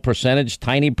small percentage,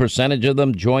 tiny percentage of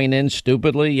them, join in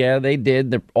stupidly? Yeah, they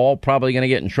did. They're all probably going to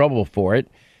get in trouble for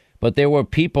it. But there were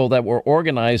people that were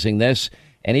organizing this.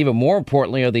 And even more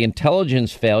importantly are the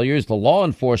intelligence failures, the law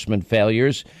enforcement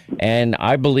failures. And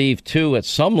I believe, too, at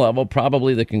some level,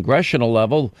 probably the congressional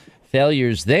level,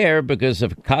 failures there, because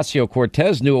if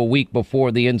Ocasio-Cortez knew a week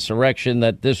before the insurrection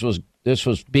that this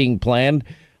was being planned,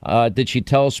 did she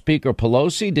tell Speaker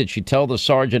Pelosi? Did she tell the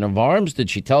Sergeant of Arms? Did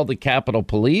she tell the Capitol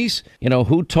Police?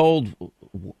 Who told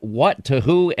what to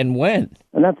who and when?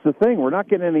 And that's the thing. We're not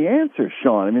getting any answers,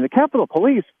 Sean. I mean, the Capitol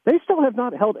Police, they still have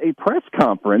not held a press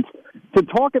conference to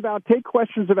take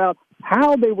questions about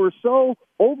how they were so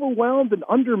overwhelmed and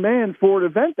undermanned for an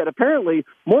event that apparently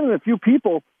more than a few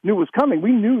people knew was coming.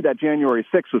 We knew that January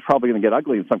 6th was probably going to get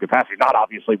ugly in some capacity, not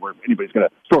obviously where anybody's going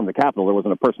to storm the Capitol. There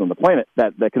wasn't a person on the planet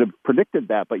that could have predicted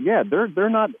that. But yeah, they're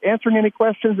not answering any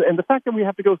questions. And the fact that we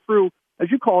have to go through, as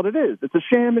you called it, it's a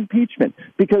sham impeachment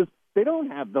because they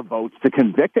don't have the votes to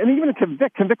convict. And even to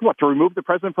convict what? To remove the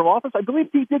president from office? I believe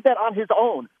he did that on his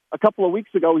own a couple of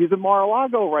weeks ago. He's in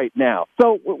Mar-a-Lago right now.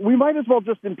 So we might as well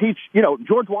just impeach,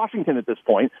 George Washington at this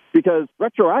point, because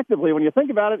retroactively, when you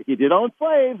think about it, he did own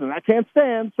slaves, and that can't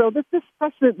stand. So this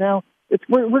precedent now,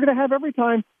 we're going to have every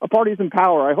time a party's in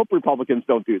power. I hope Republicans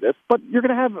don't do this, but you're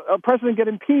going to have a president get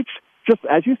impeached, just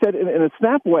as you said, in a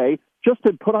snap way, just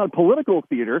to put on political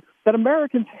theater that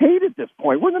Americans hate at this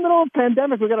point. We're in the middle of a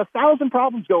pandemic. We've got 1,000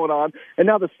 problems going on, and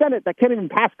now the Senate that can't even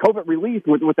pass COVID relief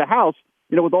with the House,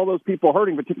 with all those people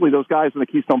hurting, particularly those guys in the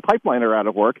Keystone Pipeline are out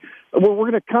of work. We're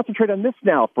going to concentrate on this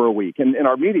now for a week. And in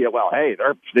our media, well, hey,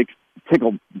 they're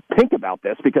tickled pink about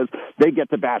this because they get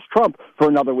to bash Trump for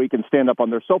another week and stand up on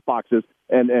their soapboxes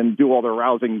and do all their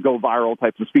rousing, go viral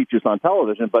types of speeches on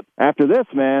television. But after this,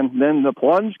 man, then the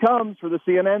plunge comes for the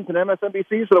CNNs and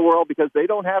MSNBCs of the world because they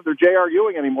don't have their J.R.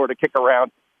 Ewing anymore to kick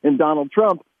around in Donald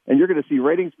Trump. And you're going to see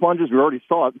ratings plunges. We already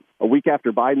saw it a week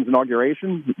after Biden's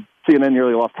inauguration. CNN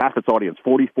nearly lost half its audience,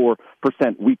 44%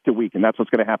 week to week. And that's what's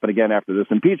going to happen again after this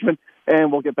impeachment.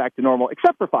 And we'll get back to normal,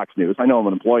 except for Fox News. I know I'm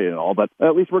an employee and all, but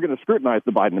at least we're going to scrutinize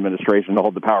the Biden administration to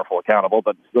hold the powerful accountable.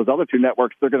 But those other two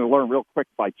networks, they're going to learn real quick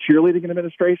by cheerleading an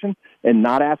administration and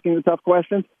not asking the tough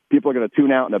questions. People are going to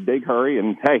tune out in a big hurry.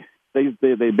 And, hey, they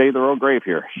bathe their own grave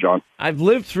here, Sean. I've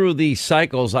lived through these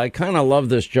cycles. I kind of love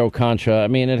this, Joe Concha. I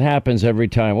mean, it happens every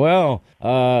time. Well,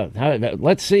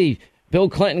 let's see. Bill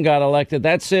Clinton got elected.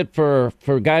 That's it for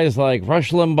guys like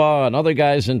Rush Limbaugh and other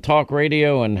guys in talk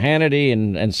radio and Hannity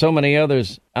and so many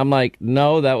others. I'm like,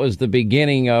 no, that was the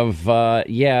beginning of,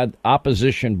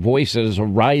 opposition voices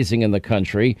rising in the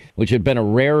country, which had been a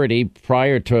rarity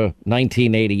prior to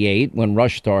 1988 when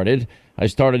Rush started. I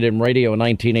started in radio in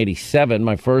 1987,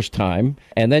 my first time.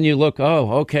 And then you look,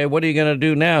 okay, what are you going to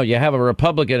do now? You have a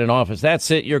Republican in office.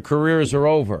 That's it. Your careers are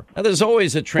over. Now, there's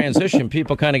always a transition.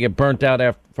 People kind of get burnt out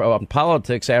on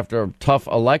politics after tough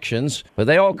elections, but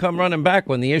they all come running back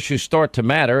when the issues start to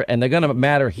matter, and they're going to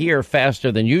matter here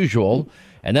faster than usual.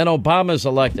 And then Obama's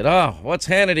elected. What's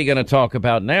Hannity going to talk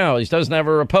about now? He doesn't have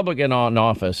a Republican in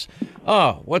office.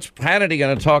 What's Hannity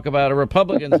going to talk about? A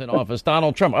Republican's in office,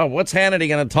 Donald Trump. What's Hannity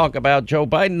going to talk about? Joe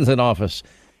Biden's in office.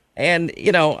 And,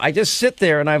 I just sit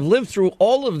there and I've lived through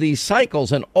all of these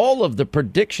cycles and all of the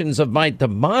predictions of my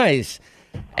demise.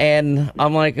 And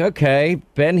I'm like, okay,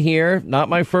 been here, not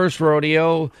my first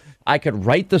rodeo. I could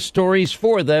write the stories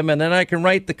for them, and then I can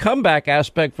write the comeback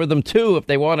aspect for them, too, if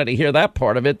they wanted to hear that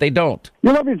part of it. They don't.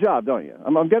 You love your job, don't you?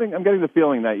 I'm getting the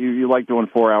feeling that you like doing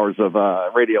 4 hours of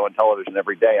radio and television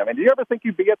every day. I mean, do you ever think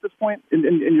you'd be at this point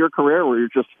in your career where you're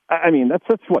just,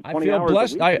 that's what, 20 hours? I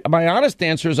feel blessed. My honest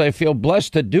answer is I feel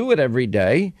blessed to do it every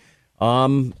day.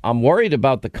 I'm worried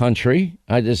about the country,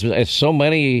 as so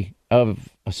many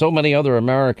other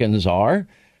Americans are.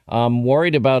 I'm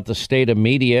worried about the state of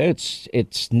media.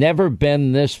 It's never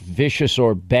been this vicious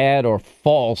or bad or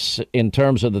false in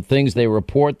terms of the things they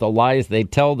report, the lies they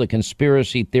tell, the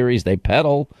conspiracy theories they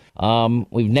peddle.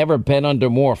 We've never been under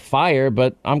more fire,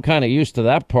 but I'm kind of used to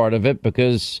that part of it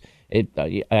because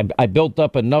I built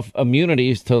up enough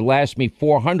immunities to last me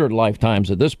 400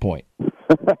 lifetimes at this point.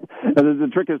 The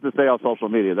trick is to stay off social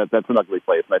media. That's an ugly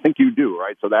place, and I think you do,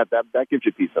 right? So that gives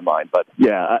you peace of mind. But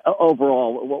yeah,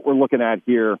 overall, what we're looking at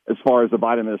here, as far as the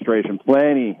Biden administration,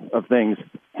 plenty of things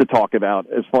to talk about,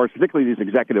 as far as particularly these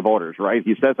executive orders, right?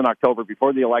 He says in October,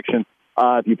 before the election,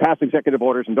 if you pass executive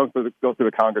orders and don't go through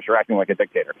the Congress, you're acting like a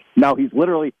dictator. Now he's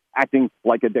literally acting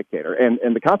like a dictator,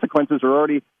 and the consequences are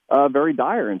already very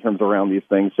dire in terms around these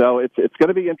things. So it's going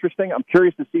to be interesting. I'm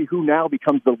curious to see who now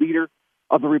becomes the leader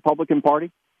of the Republican Party,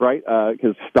 right?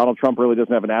 Because Donald Trump really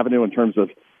doesn't have an avenue in terms of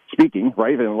speaking,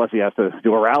 right? Unless he has to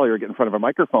do a rally or get in front of a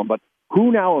microphone. But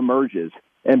who now emerges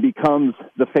and becomes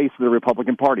the face of the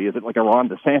Republican Party? Is it like a Ron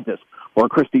DeSantis or a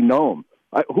Kristi Noem?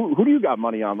 Who do you got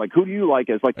money on? Like, who do you like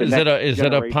as like the is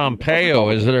it a Pompeo?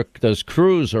 Is it does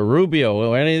Cruz or Rubio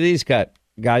or any of these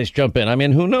guys jump in? I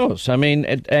mean, who knows? I mean,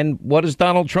 and what does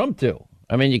Donald Trump do?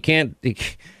 I mean, you can't.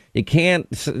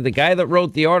 The guy that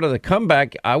wrote The Art of the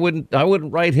Comeback, I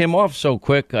wouldn't write him off so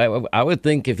quick. I would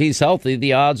think if he's healthy,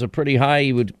 the odds are pretty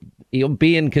high he'll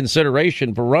be in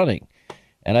consideration for running.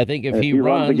 And I think if he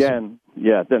runs again,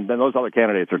 yeah, then those other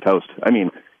candidates are toast. I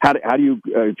mean, how do you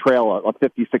trail a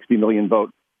 50, 60 million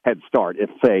vote head start if,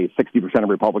 say, 60% of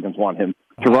Republicans want him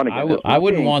to run again? I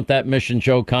wouldn't want that mission,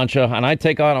 Joe Concha, and I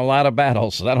take on a lot of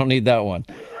battles, so I don't need that one.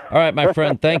 All right, my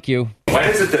friend, thank you. When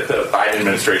is it that the Biden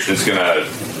administration is going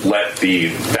to let the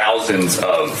thousands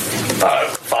of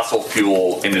fossil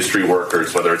fuel industry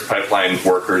workers, whether it's pipeline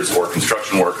workers or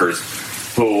construction workers,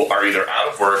 who are either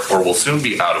out of work or will soon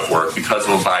be out of work because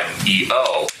of a Biden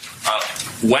EO,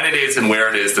 when it is and where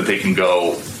it is that they can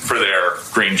go for their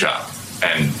green job?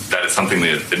 And that is something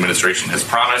the administration has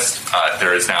promised.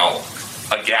 There is now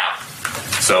a gap.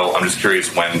 So I'm just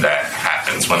curious when that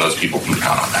happens, when those people can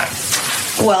count on that.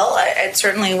 Well, I'd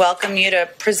certainly welcome you to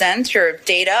present your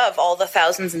data of all the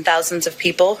thousands and thousands of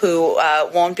people who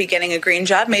won't be getting a green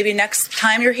job. Maybe next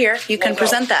time you're here, you can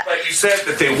present that. But you said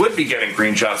that they would be getting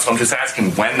green jobs, so I'm just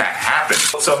asking when that happens.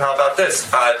 So how about this?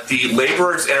 The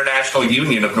Laborers International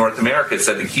Union of North America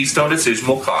said the Keystone decision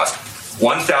will cost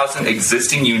 1,000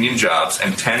 existing union jobs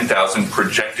and 10,000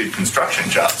 projected construction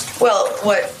jobs. Well,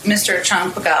 what Mr.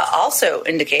 Champuga also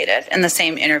indicated in the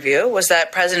same interview was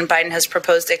that President Biden has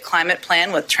proposed a climate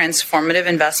plan with transformative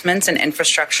investments in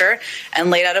infrastructure and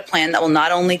laid out a plan that will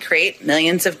not only create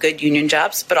millions of good union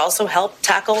jobs, but also help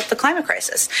tackle the climate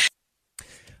crisis.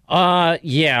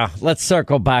 Yeah, let's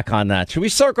circle back on that. Should we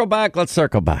circle back? Let's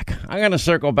circle back. I'm going to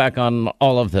circle back on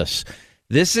all of this.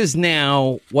 This is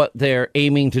now what they're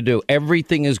aiming to do.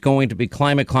 Everything is going to be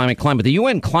climate, climate, climate. The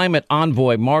UN climate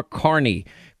envoy, Mark Carney,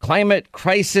 climate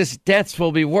crisis deaths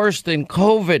will be worse than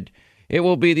COVID. It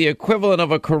will be the equivalent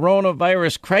of a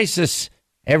coronavirus crisis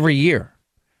every year.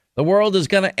 The world is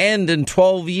going to end in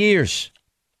 12 years.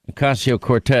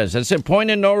 Ocasio-Cortez, that's a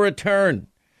point of no return.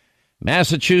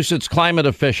 Massachusetts climate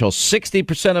officials,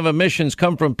 60% of emissions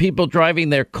come from people driving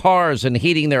their cars and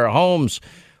heating their homes.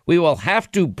 We will have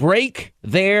to break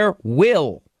their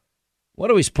will. What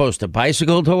are we supposed to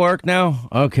bicycle to work now?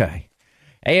 Okay.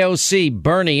 AOC,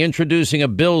 Bernie introducing a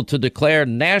bill to declare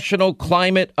national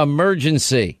climate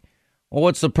emergency. Well,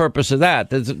 what's the purpose of that?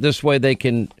 This way they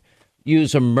can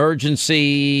use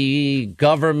emergency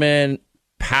government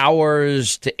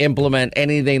powers to implement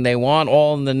anything they want,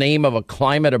 all in the name of a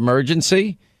climate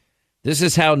emergency. This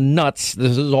is how nuts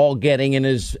this is all getting and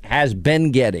has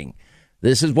been getting.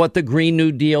 This is what the Green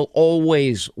New Deal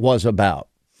always was about.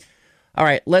 All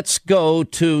right, let's go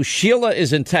to Sheila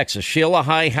is in Texas. Sheila,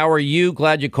 hi, how are you?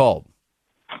 Glad you called.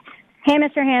 Hey,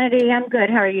 Mr. Hannity, I'm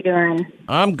good. How are you doing?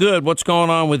 I'm good. What's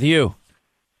going on with you?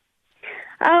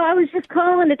 Oh, I was just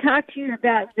calling to talk to you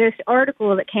about this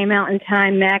article that came out in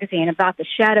Time magazine about the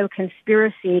shadow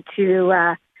conspiracy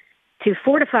to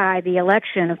fortify the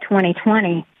election of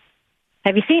 2020.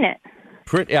 Have you seen it?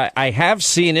 I have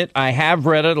seen it. I have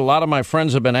read it. A lot of my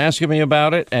friends have been asking me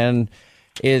about it, and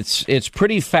it's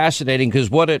pretty fascinating because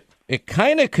what it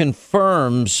kind of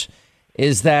confirms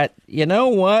is that, you know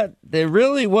what, there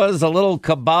really was a little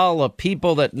cabal of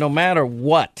people that no matter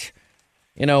what,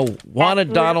 wanted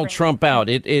Absolutely. Donald Trump out.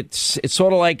 It's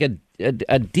sort of like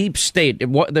a deep state.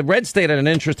 The Red State had an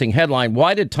interesting headline.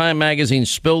 Why did Time magazine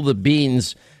spill the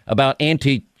beans about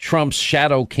anti-Trump's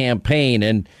shadow campaign?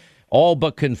 And all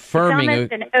but confirming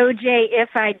it's almost an OJ If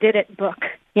I Did It book,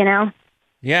 Yeah,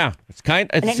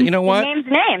 you know what? It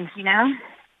names names,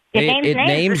 It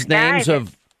names names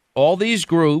of all these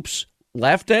groups,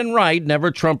 left and right,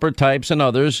 never Trumper types and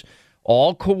others,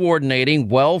 all coordinating,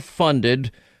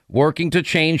 well-funded working to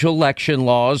change election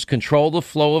laws, control the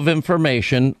flow of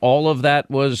information. All of that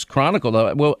was chronicled.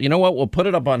 Well, you know what? We'll put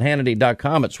it up on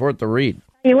Hannity.com. It's worth the read.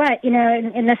 You know what?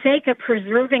 In the sake of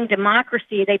preserving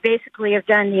democracy, they basically have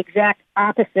done the exact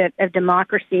opposite of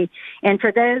democracy. And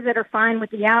for those that are fine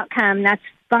with the outcome, that's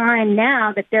fine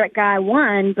now that that guy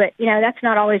won. But, that's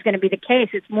not always going to be the case.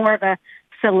 It's more of a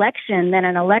selection than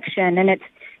an election. And it's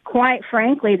quite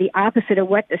frankly the opposite of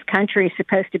what this country is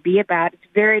supposed to be about. It's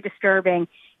very disturbing.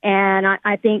 And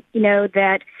I think,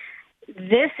 that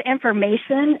this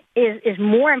information is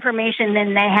more information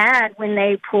than they had when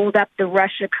they pulled up the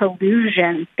Russia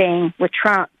collusion thing with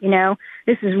Trump.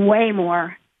 This is way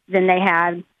more than they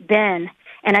had then.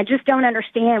 And I just don't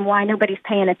understand why nobody's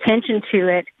paying attention to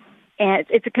it. And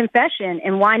it's a confession,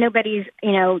 and why nobody's,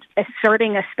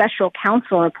 asserting a special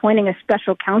counsel or appointing a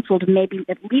special counsel to maybe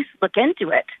at least look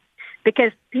into it.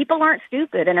 Because people aren't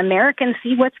stupid, and Americans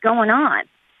see what's going on.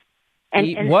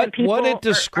 And what it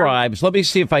describes, let me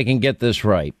see if I can get this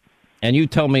right, and you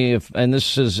tell me if, and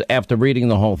this is after reading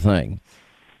the whole thing,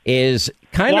 is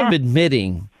kind of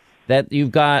admitting that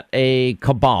you've got a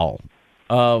cabal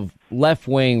of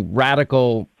left-wing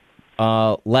radical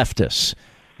leftists,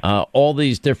 all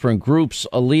these different groups,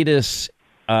 elitists,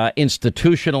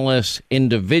 institutionalists,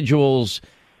 individuals,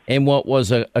 in what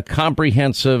was a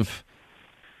comprehensive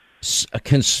a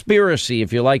conspiracy,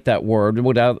 if you like that word,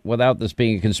 without this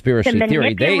being a conspiracy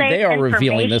theory. They are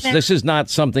revealing this. This is not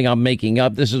something I'm making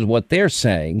up. This is what they're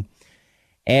saying.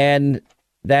 And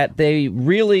that they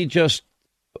really just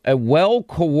a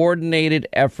well-coordinated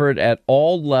effort at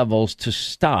all levels to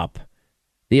stop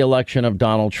the election of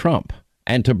Donald Trump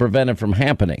and to prevent it from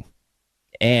happening.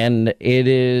 And it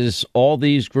is all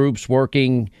these groups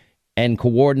working and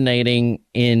coordinating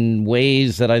in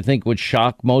ways that I think would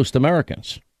shock most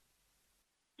Americans.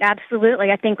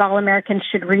 Absolutely. I think all Americans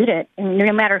should read it, and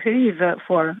no matter who you vote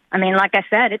for. I mean, like I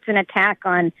said, it's an attack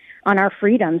on our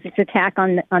freedoms. It's an attack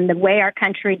on the way our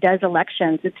country does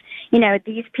elections. It's,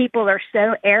 these people are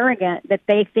so arrogant that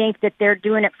they think that they're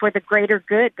doing it for the greater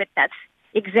good, but that's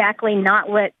exactly not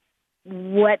what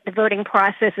the voting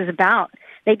process is about.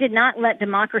 They did not let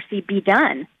democracy be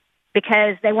done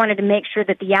because they wanted to make sure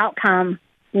that the outcome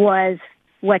was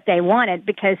what they wanted,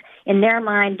 because in their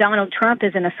mind, Donald Trump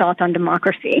is an assault on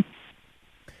democracy.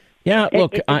 Yeah,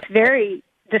 look, it's very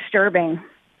disturbing.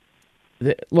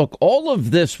 Look, all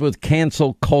of this with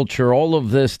cancel culture, all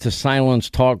of this to silence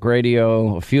talk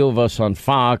radio, a few of us on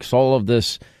Fox, all of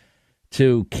this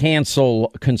to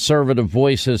cancel conservative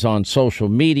voices on social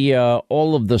media,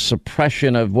 all of the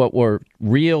suppression of what were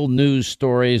real news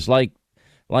stories like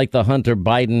the Hunter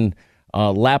Biden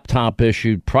laptop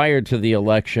issued prior to the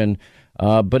election.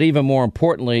 But even more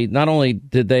importantly, not only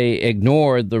did they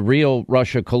ignore the real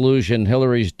Russia collusion,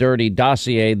 Hillary's dirty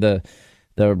dossier, the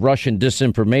Russian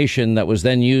disinformation that was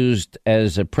then used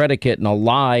as a predicate and a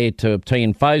lie to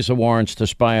obtain FISA warrants to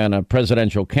spy on a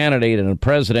presidential candidate and a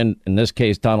president, in this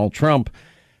case, Donald Trump.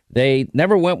 They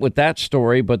never went with that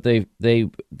story, but they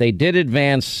did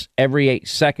advance every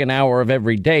second hour of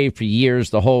every day for years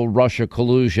the whole Russia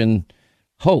collusion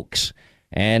hoax.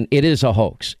 And it is a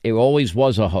hoax. It always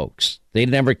was a hoax. They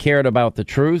never cared about the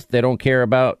truth. They don't care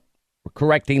about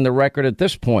correcting the record at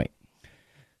this point.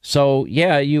 So,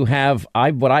 yeah, you have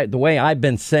the way I've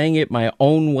been saying it my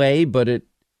own way,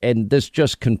 and this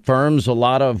just confirms a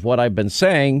lot of what I've been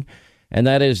saying, and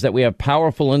that is that we have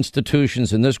powerful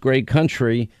institutions in this great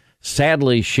country,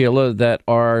 sadly, Sheila, that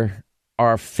are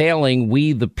failing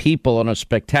we the people on a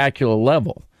spectacular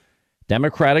level.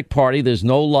 Democratic Party, there's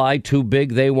no lie too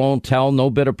big they won't tell, no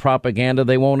bit of propaganda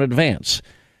they won't advance.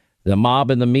 The mob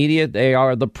and the media, they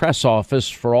are the press office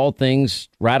for all things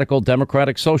radical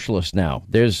democratic socialist now.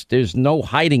 There's no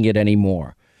hiding it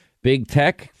anymore. Big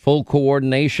tech, full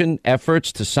coordination,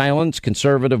 efforts to silence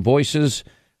conservative voices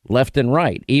left and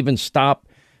right, even stop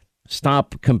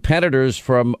competitors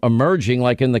from emerging,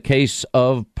 like in the case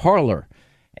of Parler,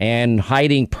 and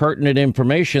hiding pertinent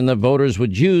information that voters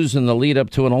would use in the lead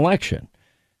up to an election.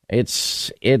 It's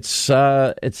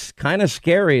kind of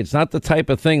scary. It's not the type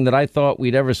of thing that I thought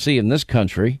we'd ever see in this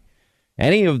country.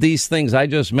 Any of these things I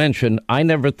just mentioned, I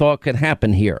never thought could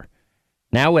happen here.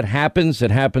 Now it happens.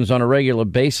 It happens on a regular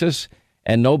basis,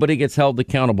 and nobody gets held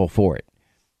accountable for it.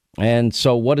 And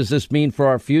so what does this mean for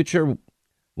our future?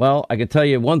 Well, I can tell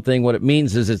you one thing. What it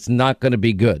means is it's not going to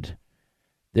be good.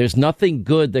 There's nothing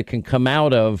good that can come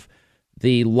out of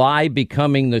the lie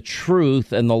becoming the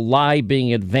truth and the lie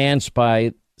being advanced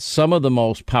by some of the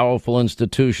most powerful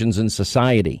institutions in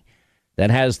society that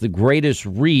has the greatest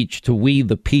reach to we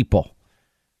the people.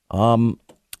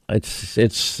 This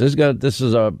is going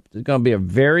to be a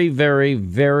very, very,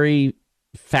 very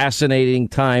fascinating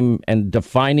time and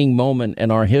defining moment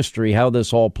in our history, how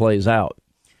this all plays out.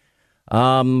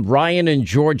 Ryan in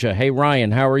Georgia. Hey,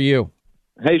 Ryan, how are you?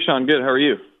 Hey, Sean. Good. How are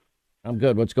you? I'm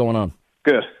good. What's going on?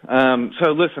 Good.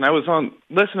 So listen, I was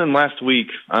listening last week,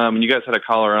 and you guys had a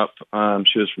caller up.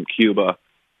 She was from Cuba,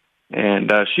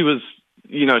 and she was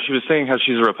saying how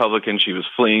she's a Republican. She was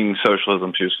fleeing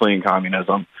socialism. She was fleeing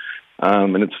communism.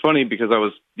 And it's funny because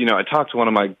I talked to one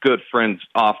of my good friends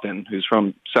often, who's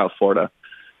from South Florida,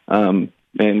 and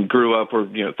grew up,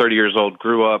 30 years old,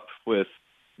 grew up with,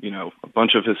 a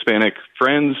bunch of Hispanic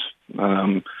friends.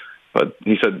 But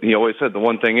he always said the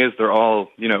one thing is they're all,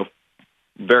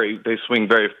 they swing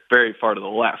very, very far to the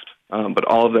left. But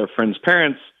all of their friends'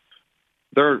 parents,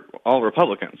 they're all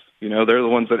Republicans. They're the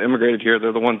ones that immigrated here.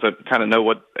 They're the ones that kind of know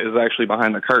what is actually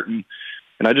behind the curtain.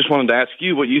 And I just wanted to ask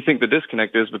you what you think the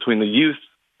disconnect is between the youth,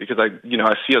 because I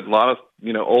see a lot of,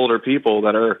 older people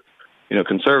that are,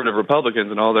 conservative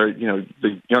Republicans, and all their,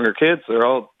 the younger kids, they're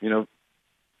all,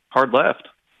 hard left.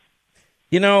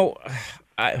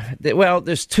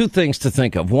 There's two things to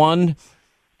think of. One,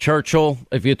 Churchill,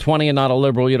 if you're 20 and not a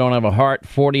liberal, you don't have a heart.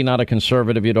 40, not a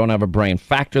conservative, you don't have a brain.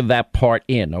 Factor that part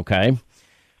in, okay?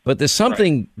 But there's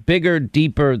something bigger,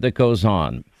 deeper that goes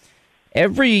on.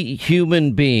 Every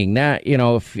human being, now,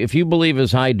 if you believe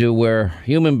as I do, where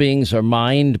human beings are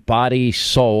mind, body,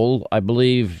 soul, I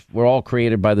believe we're all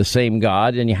created by the same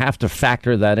God, and you have to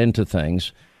factor that into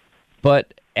things.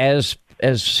 But it's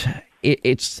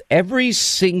every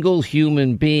single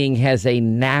human being has a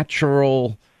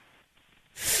natural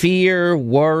fear,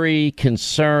 worry,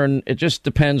 concern. It just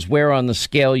depends where on the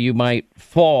scale you might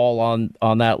fall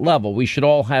on that level. We should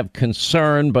all have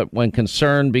concern, but when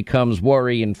concern becomes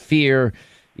worry and fear,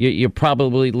 you're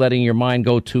probably letting your mind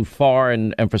go too far,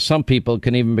 and for some people it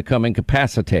can even become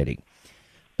incapacitating.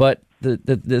 But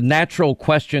the natural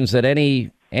questions that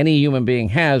any human being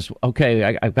has,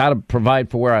 okay, I've got to provide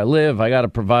for where I live, I got to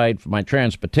provide for my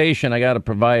transportation, I got to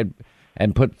provide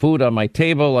and put food on my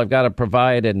table, I've got to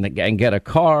provide and get a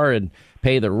car and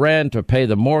pay the rent or pay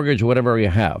the mortgage, whatever you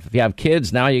have. If you have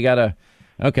kids, now you got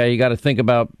to think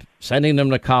about sending them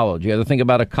to college. You got to think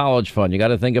about a college fund. You got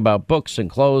to think about books and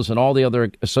clothes and all the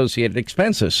other associated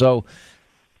expenses. So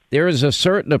there is a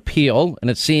certain appeal, and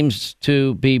it seems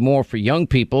to be more for young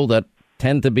people that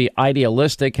tend to be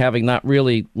idealistic, having not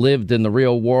really lived in the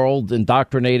real world,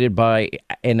 indoctrinated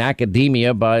in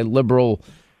academia by liberal,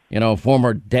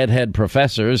 former deadhead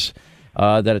professors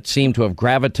that seem to have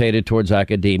gravitated towards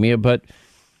academia. But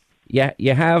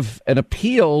you have an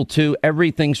appeal to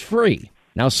everything's free.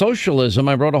 Now, socialism,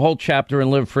 I wrote a whole chapter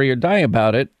in Live Free or Die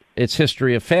about it. It's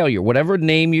history of failure. Whatever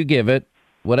name you give it,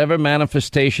 whatever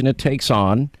manifestation it takes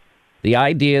on, the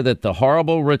idea that the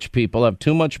horrible rich people have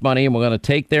too much money and we're going to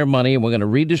take their money and we're going to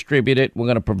redistribute it. We're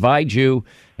going to provide you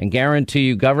and guarantee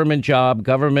you government job,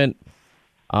 government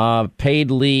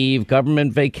paid leave,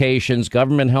 government vacations,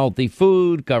 government healthy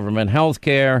food, government health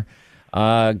care,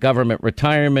 government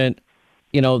retirement.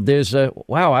 There's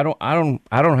I don't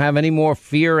have any more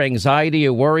fear, anxiety,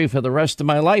 or worry for the rest of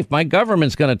my life. My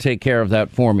government's going to take care of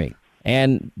that for me.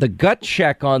 And the gut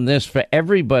check on this for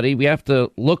everybody, we have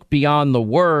to look beyond the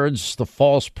words, the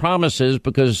false promises,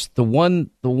 because the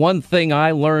one thing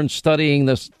I learned studying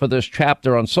this for this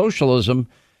chapter on socialism,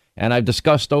 and I've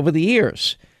discussed over the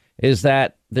years, is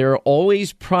that there are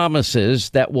always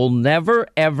promises that will never,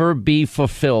 ever be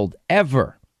fulfilled,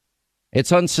 ever.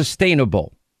 It's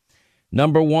unsustainable.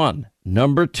 Number one.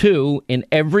 Number two, in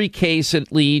every case,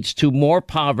 it leads to more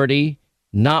poverty,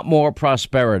 not more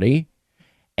prosperity.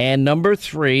 And number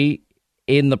three,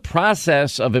 in the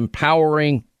process of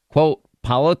empowering, quote,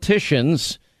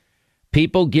 politicians,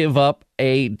 people give up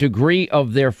a degree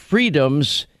of their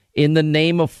freedoms in the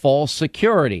name of false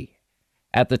security.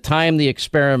 At the time the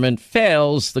experiment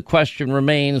fails, the question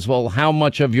remains, well, how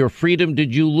much of your freedom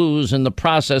did you lose in the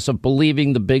process of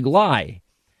believing the big lie?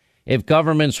 If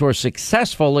governments were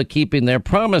successful at keeping their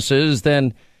promises,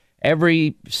 then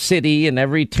every city and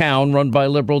every town run by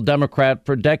liberal Democrat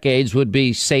for decades would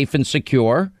be safe and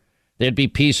secure. There'd be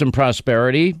peace and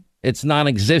prosperity. It's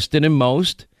non-existent in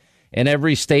most. In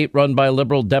every state run by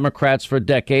liberal Democrats for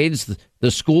decades,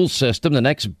 the school system, the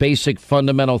next basic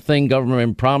fundamental thing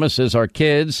government promises our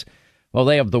kids, well,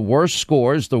 they have the worst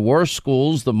scores, the worst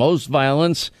schools, the most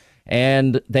violence,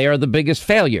 and they are the biggest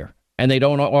failure. And they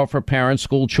don't offer parents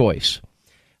school choice.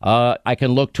 I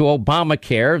can look to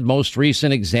Obamacare, most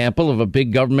recent example of a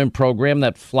big government program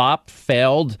that flopped,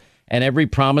 failed, and every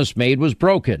promise made was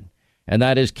broken. And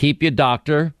that is keep your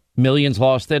doctor, millions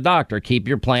lost their doctor. Keep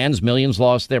your plans, millions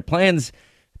lost their plans.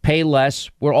 Pay less.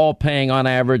 We're all paying on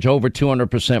average over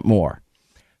 200% more.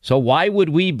 So why would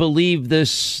we believe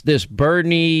this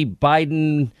Bernie,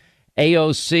 Biden,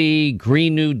 AOC,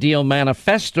 Green New Deal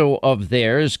manifesto of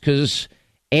theirs? Because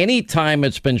any time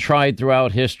it's been tried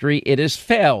throughout history, it has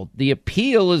failed. The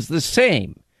appeal is the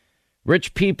same.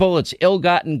 Rich people, it's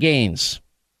ill-gotten gains.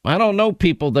 I don't know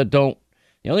people that don't.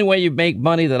 The only way you make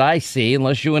money that I see,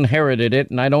 unless you inherited it,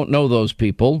 and I don't know those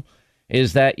people,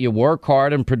 is that you work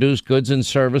hard and produce goods and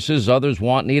services others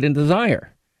want, need, and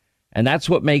desire. And that's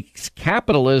what makes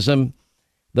capitalism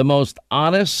the most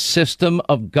honest system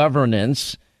of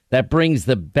governance that brings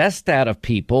the best out of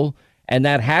people, and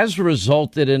that has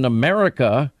resulted in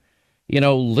America,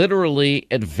 literally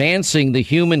advancing the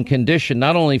human condition,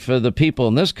 not only for the people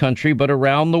in this country, but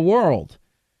around the world.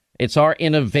 It's our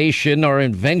innovation, our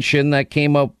invention that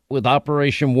came up with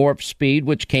Operation Warp Speed,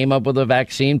 which came up with a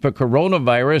vaccine for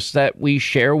coronavirus that we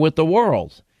share with the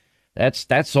world.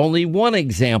 That's only one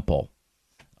example.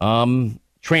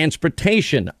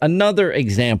 Transportation, another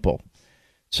example.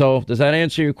 So does that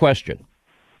answer your question?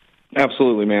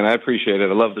 Absolutely, man. I appreciate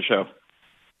it. I love the show.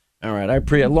 All right. I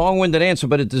appreciate a long-winded answer,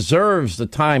 but it deserves the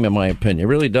time, in my opinion. It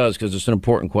really does, because it's an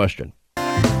important question.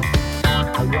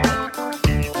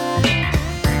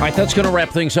 All right, that's going to wrap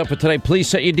things up for today. Please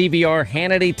set your DVR.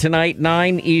 Hannity tonight,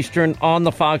 9 Eastern on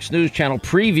the Fox News Channel.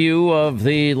 Preview of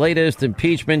the latest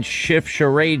impeachment shift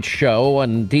charade show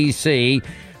on D.C.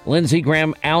 Lindsey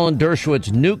Graham, Alan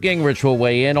Dershowitz, Newt Gingrich will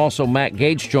weigh in. Also, Matt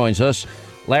Gaetz joins us.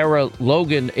 Lara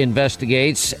Logan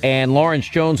investigates. And Lawrence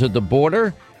Jones at the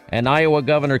border. And Iowa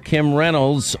Governor Kim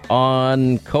Reynolds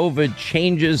on COVID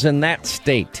changes in that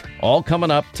state. All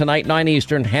coming up tonight, 9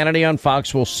 Eastern. Hannity on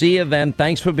Fox. We'll see you then.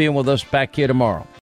 Thanks for being with us. Back here tomorrow.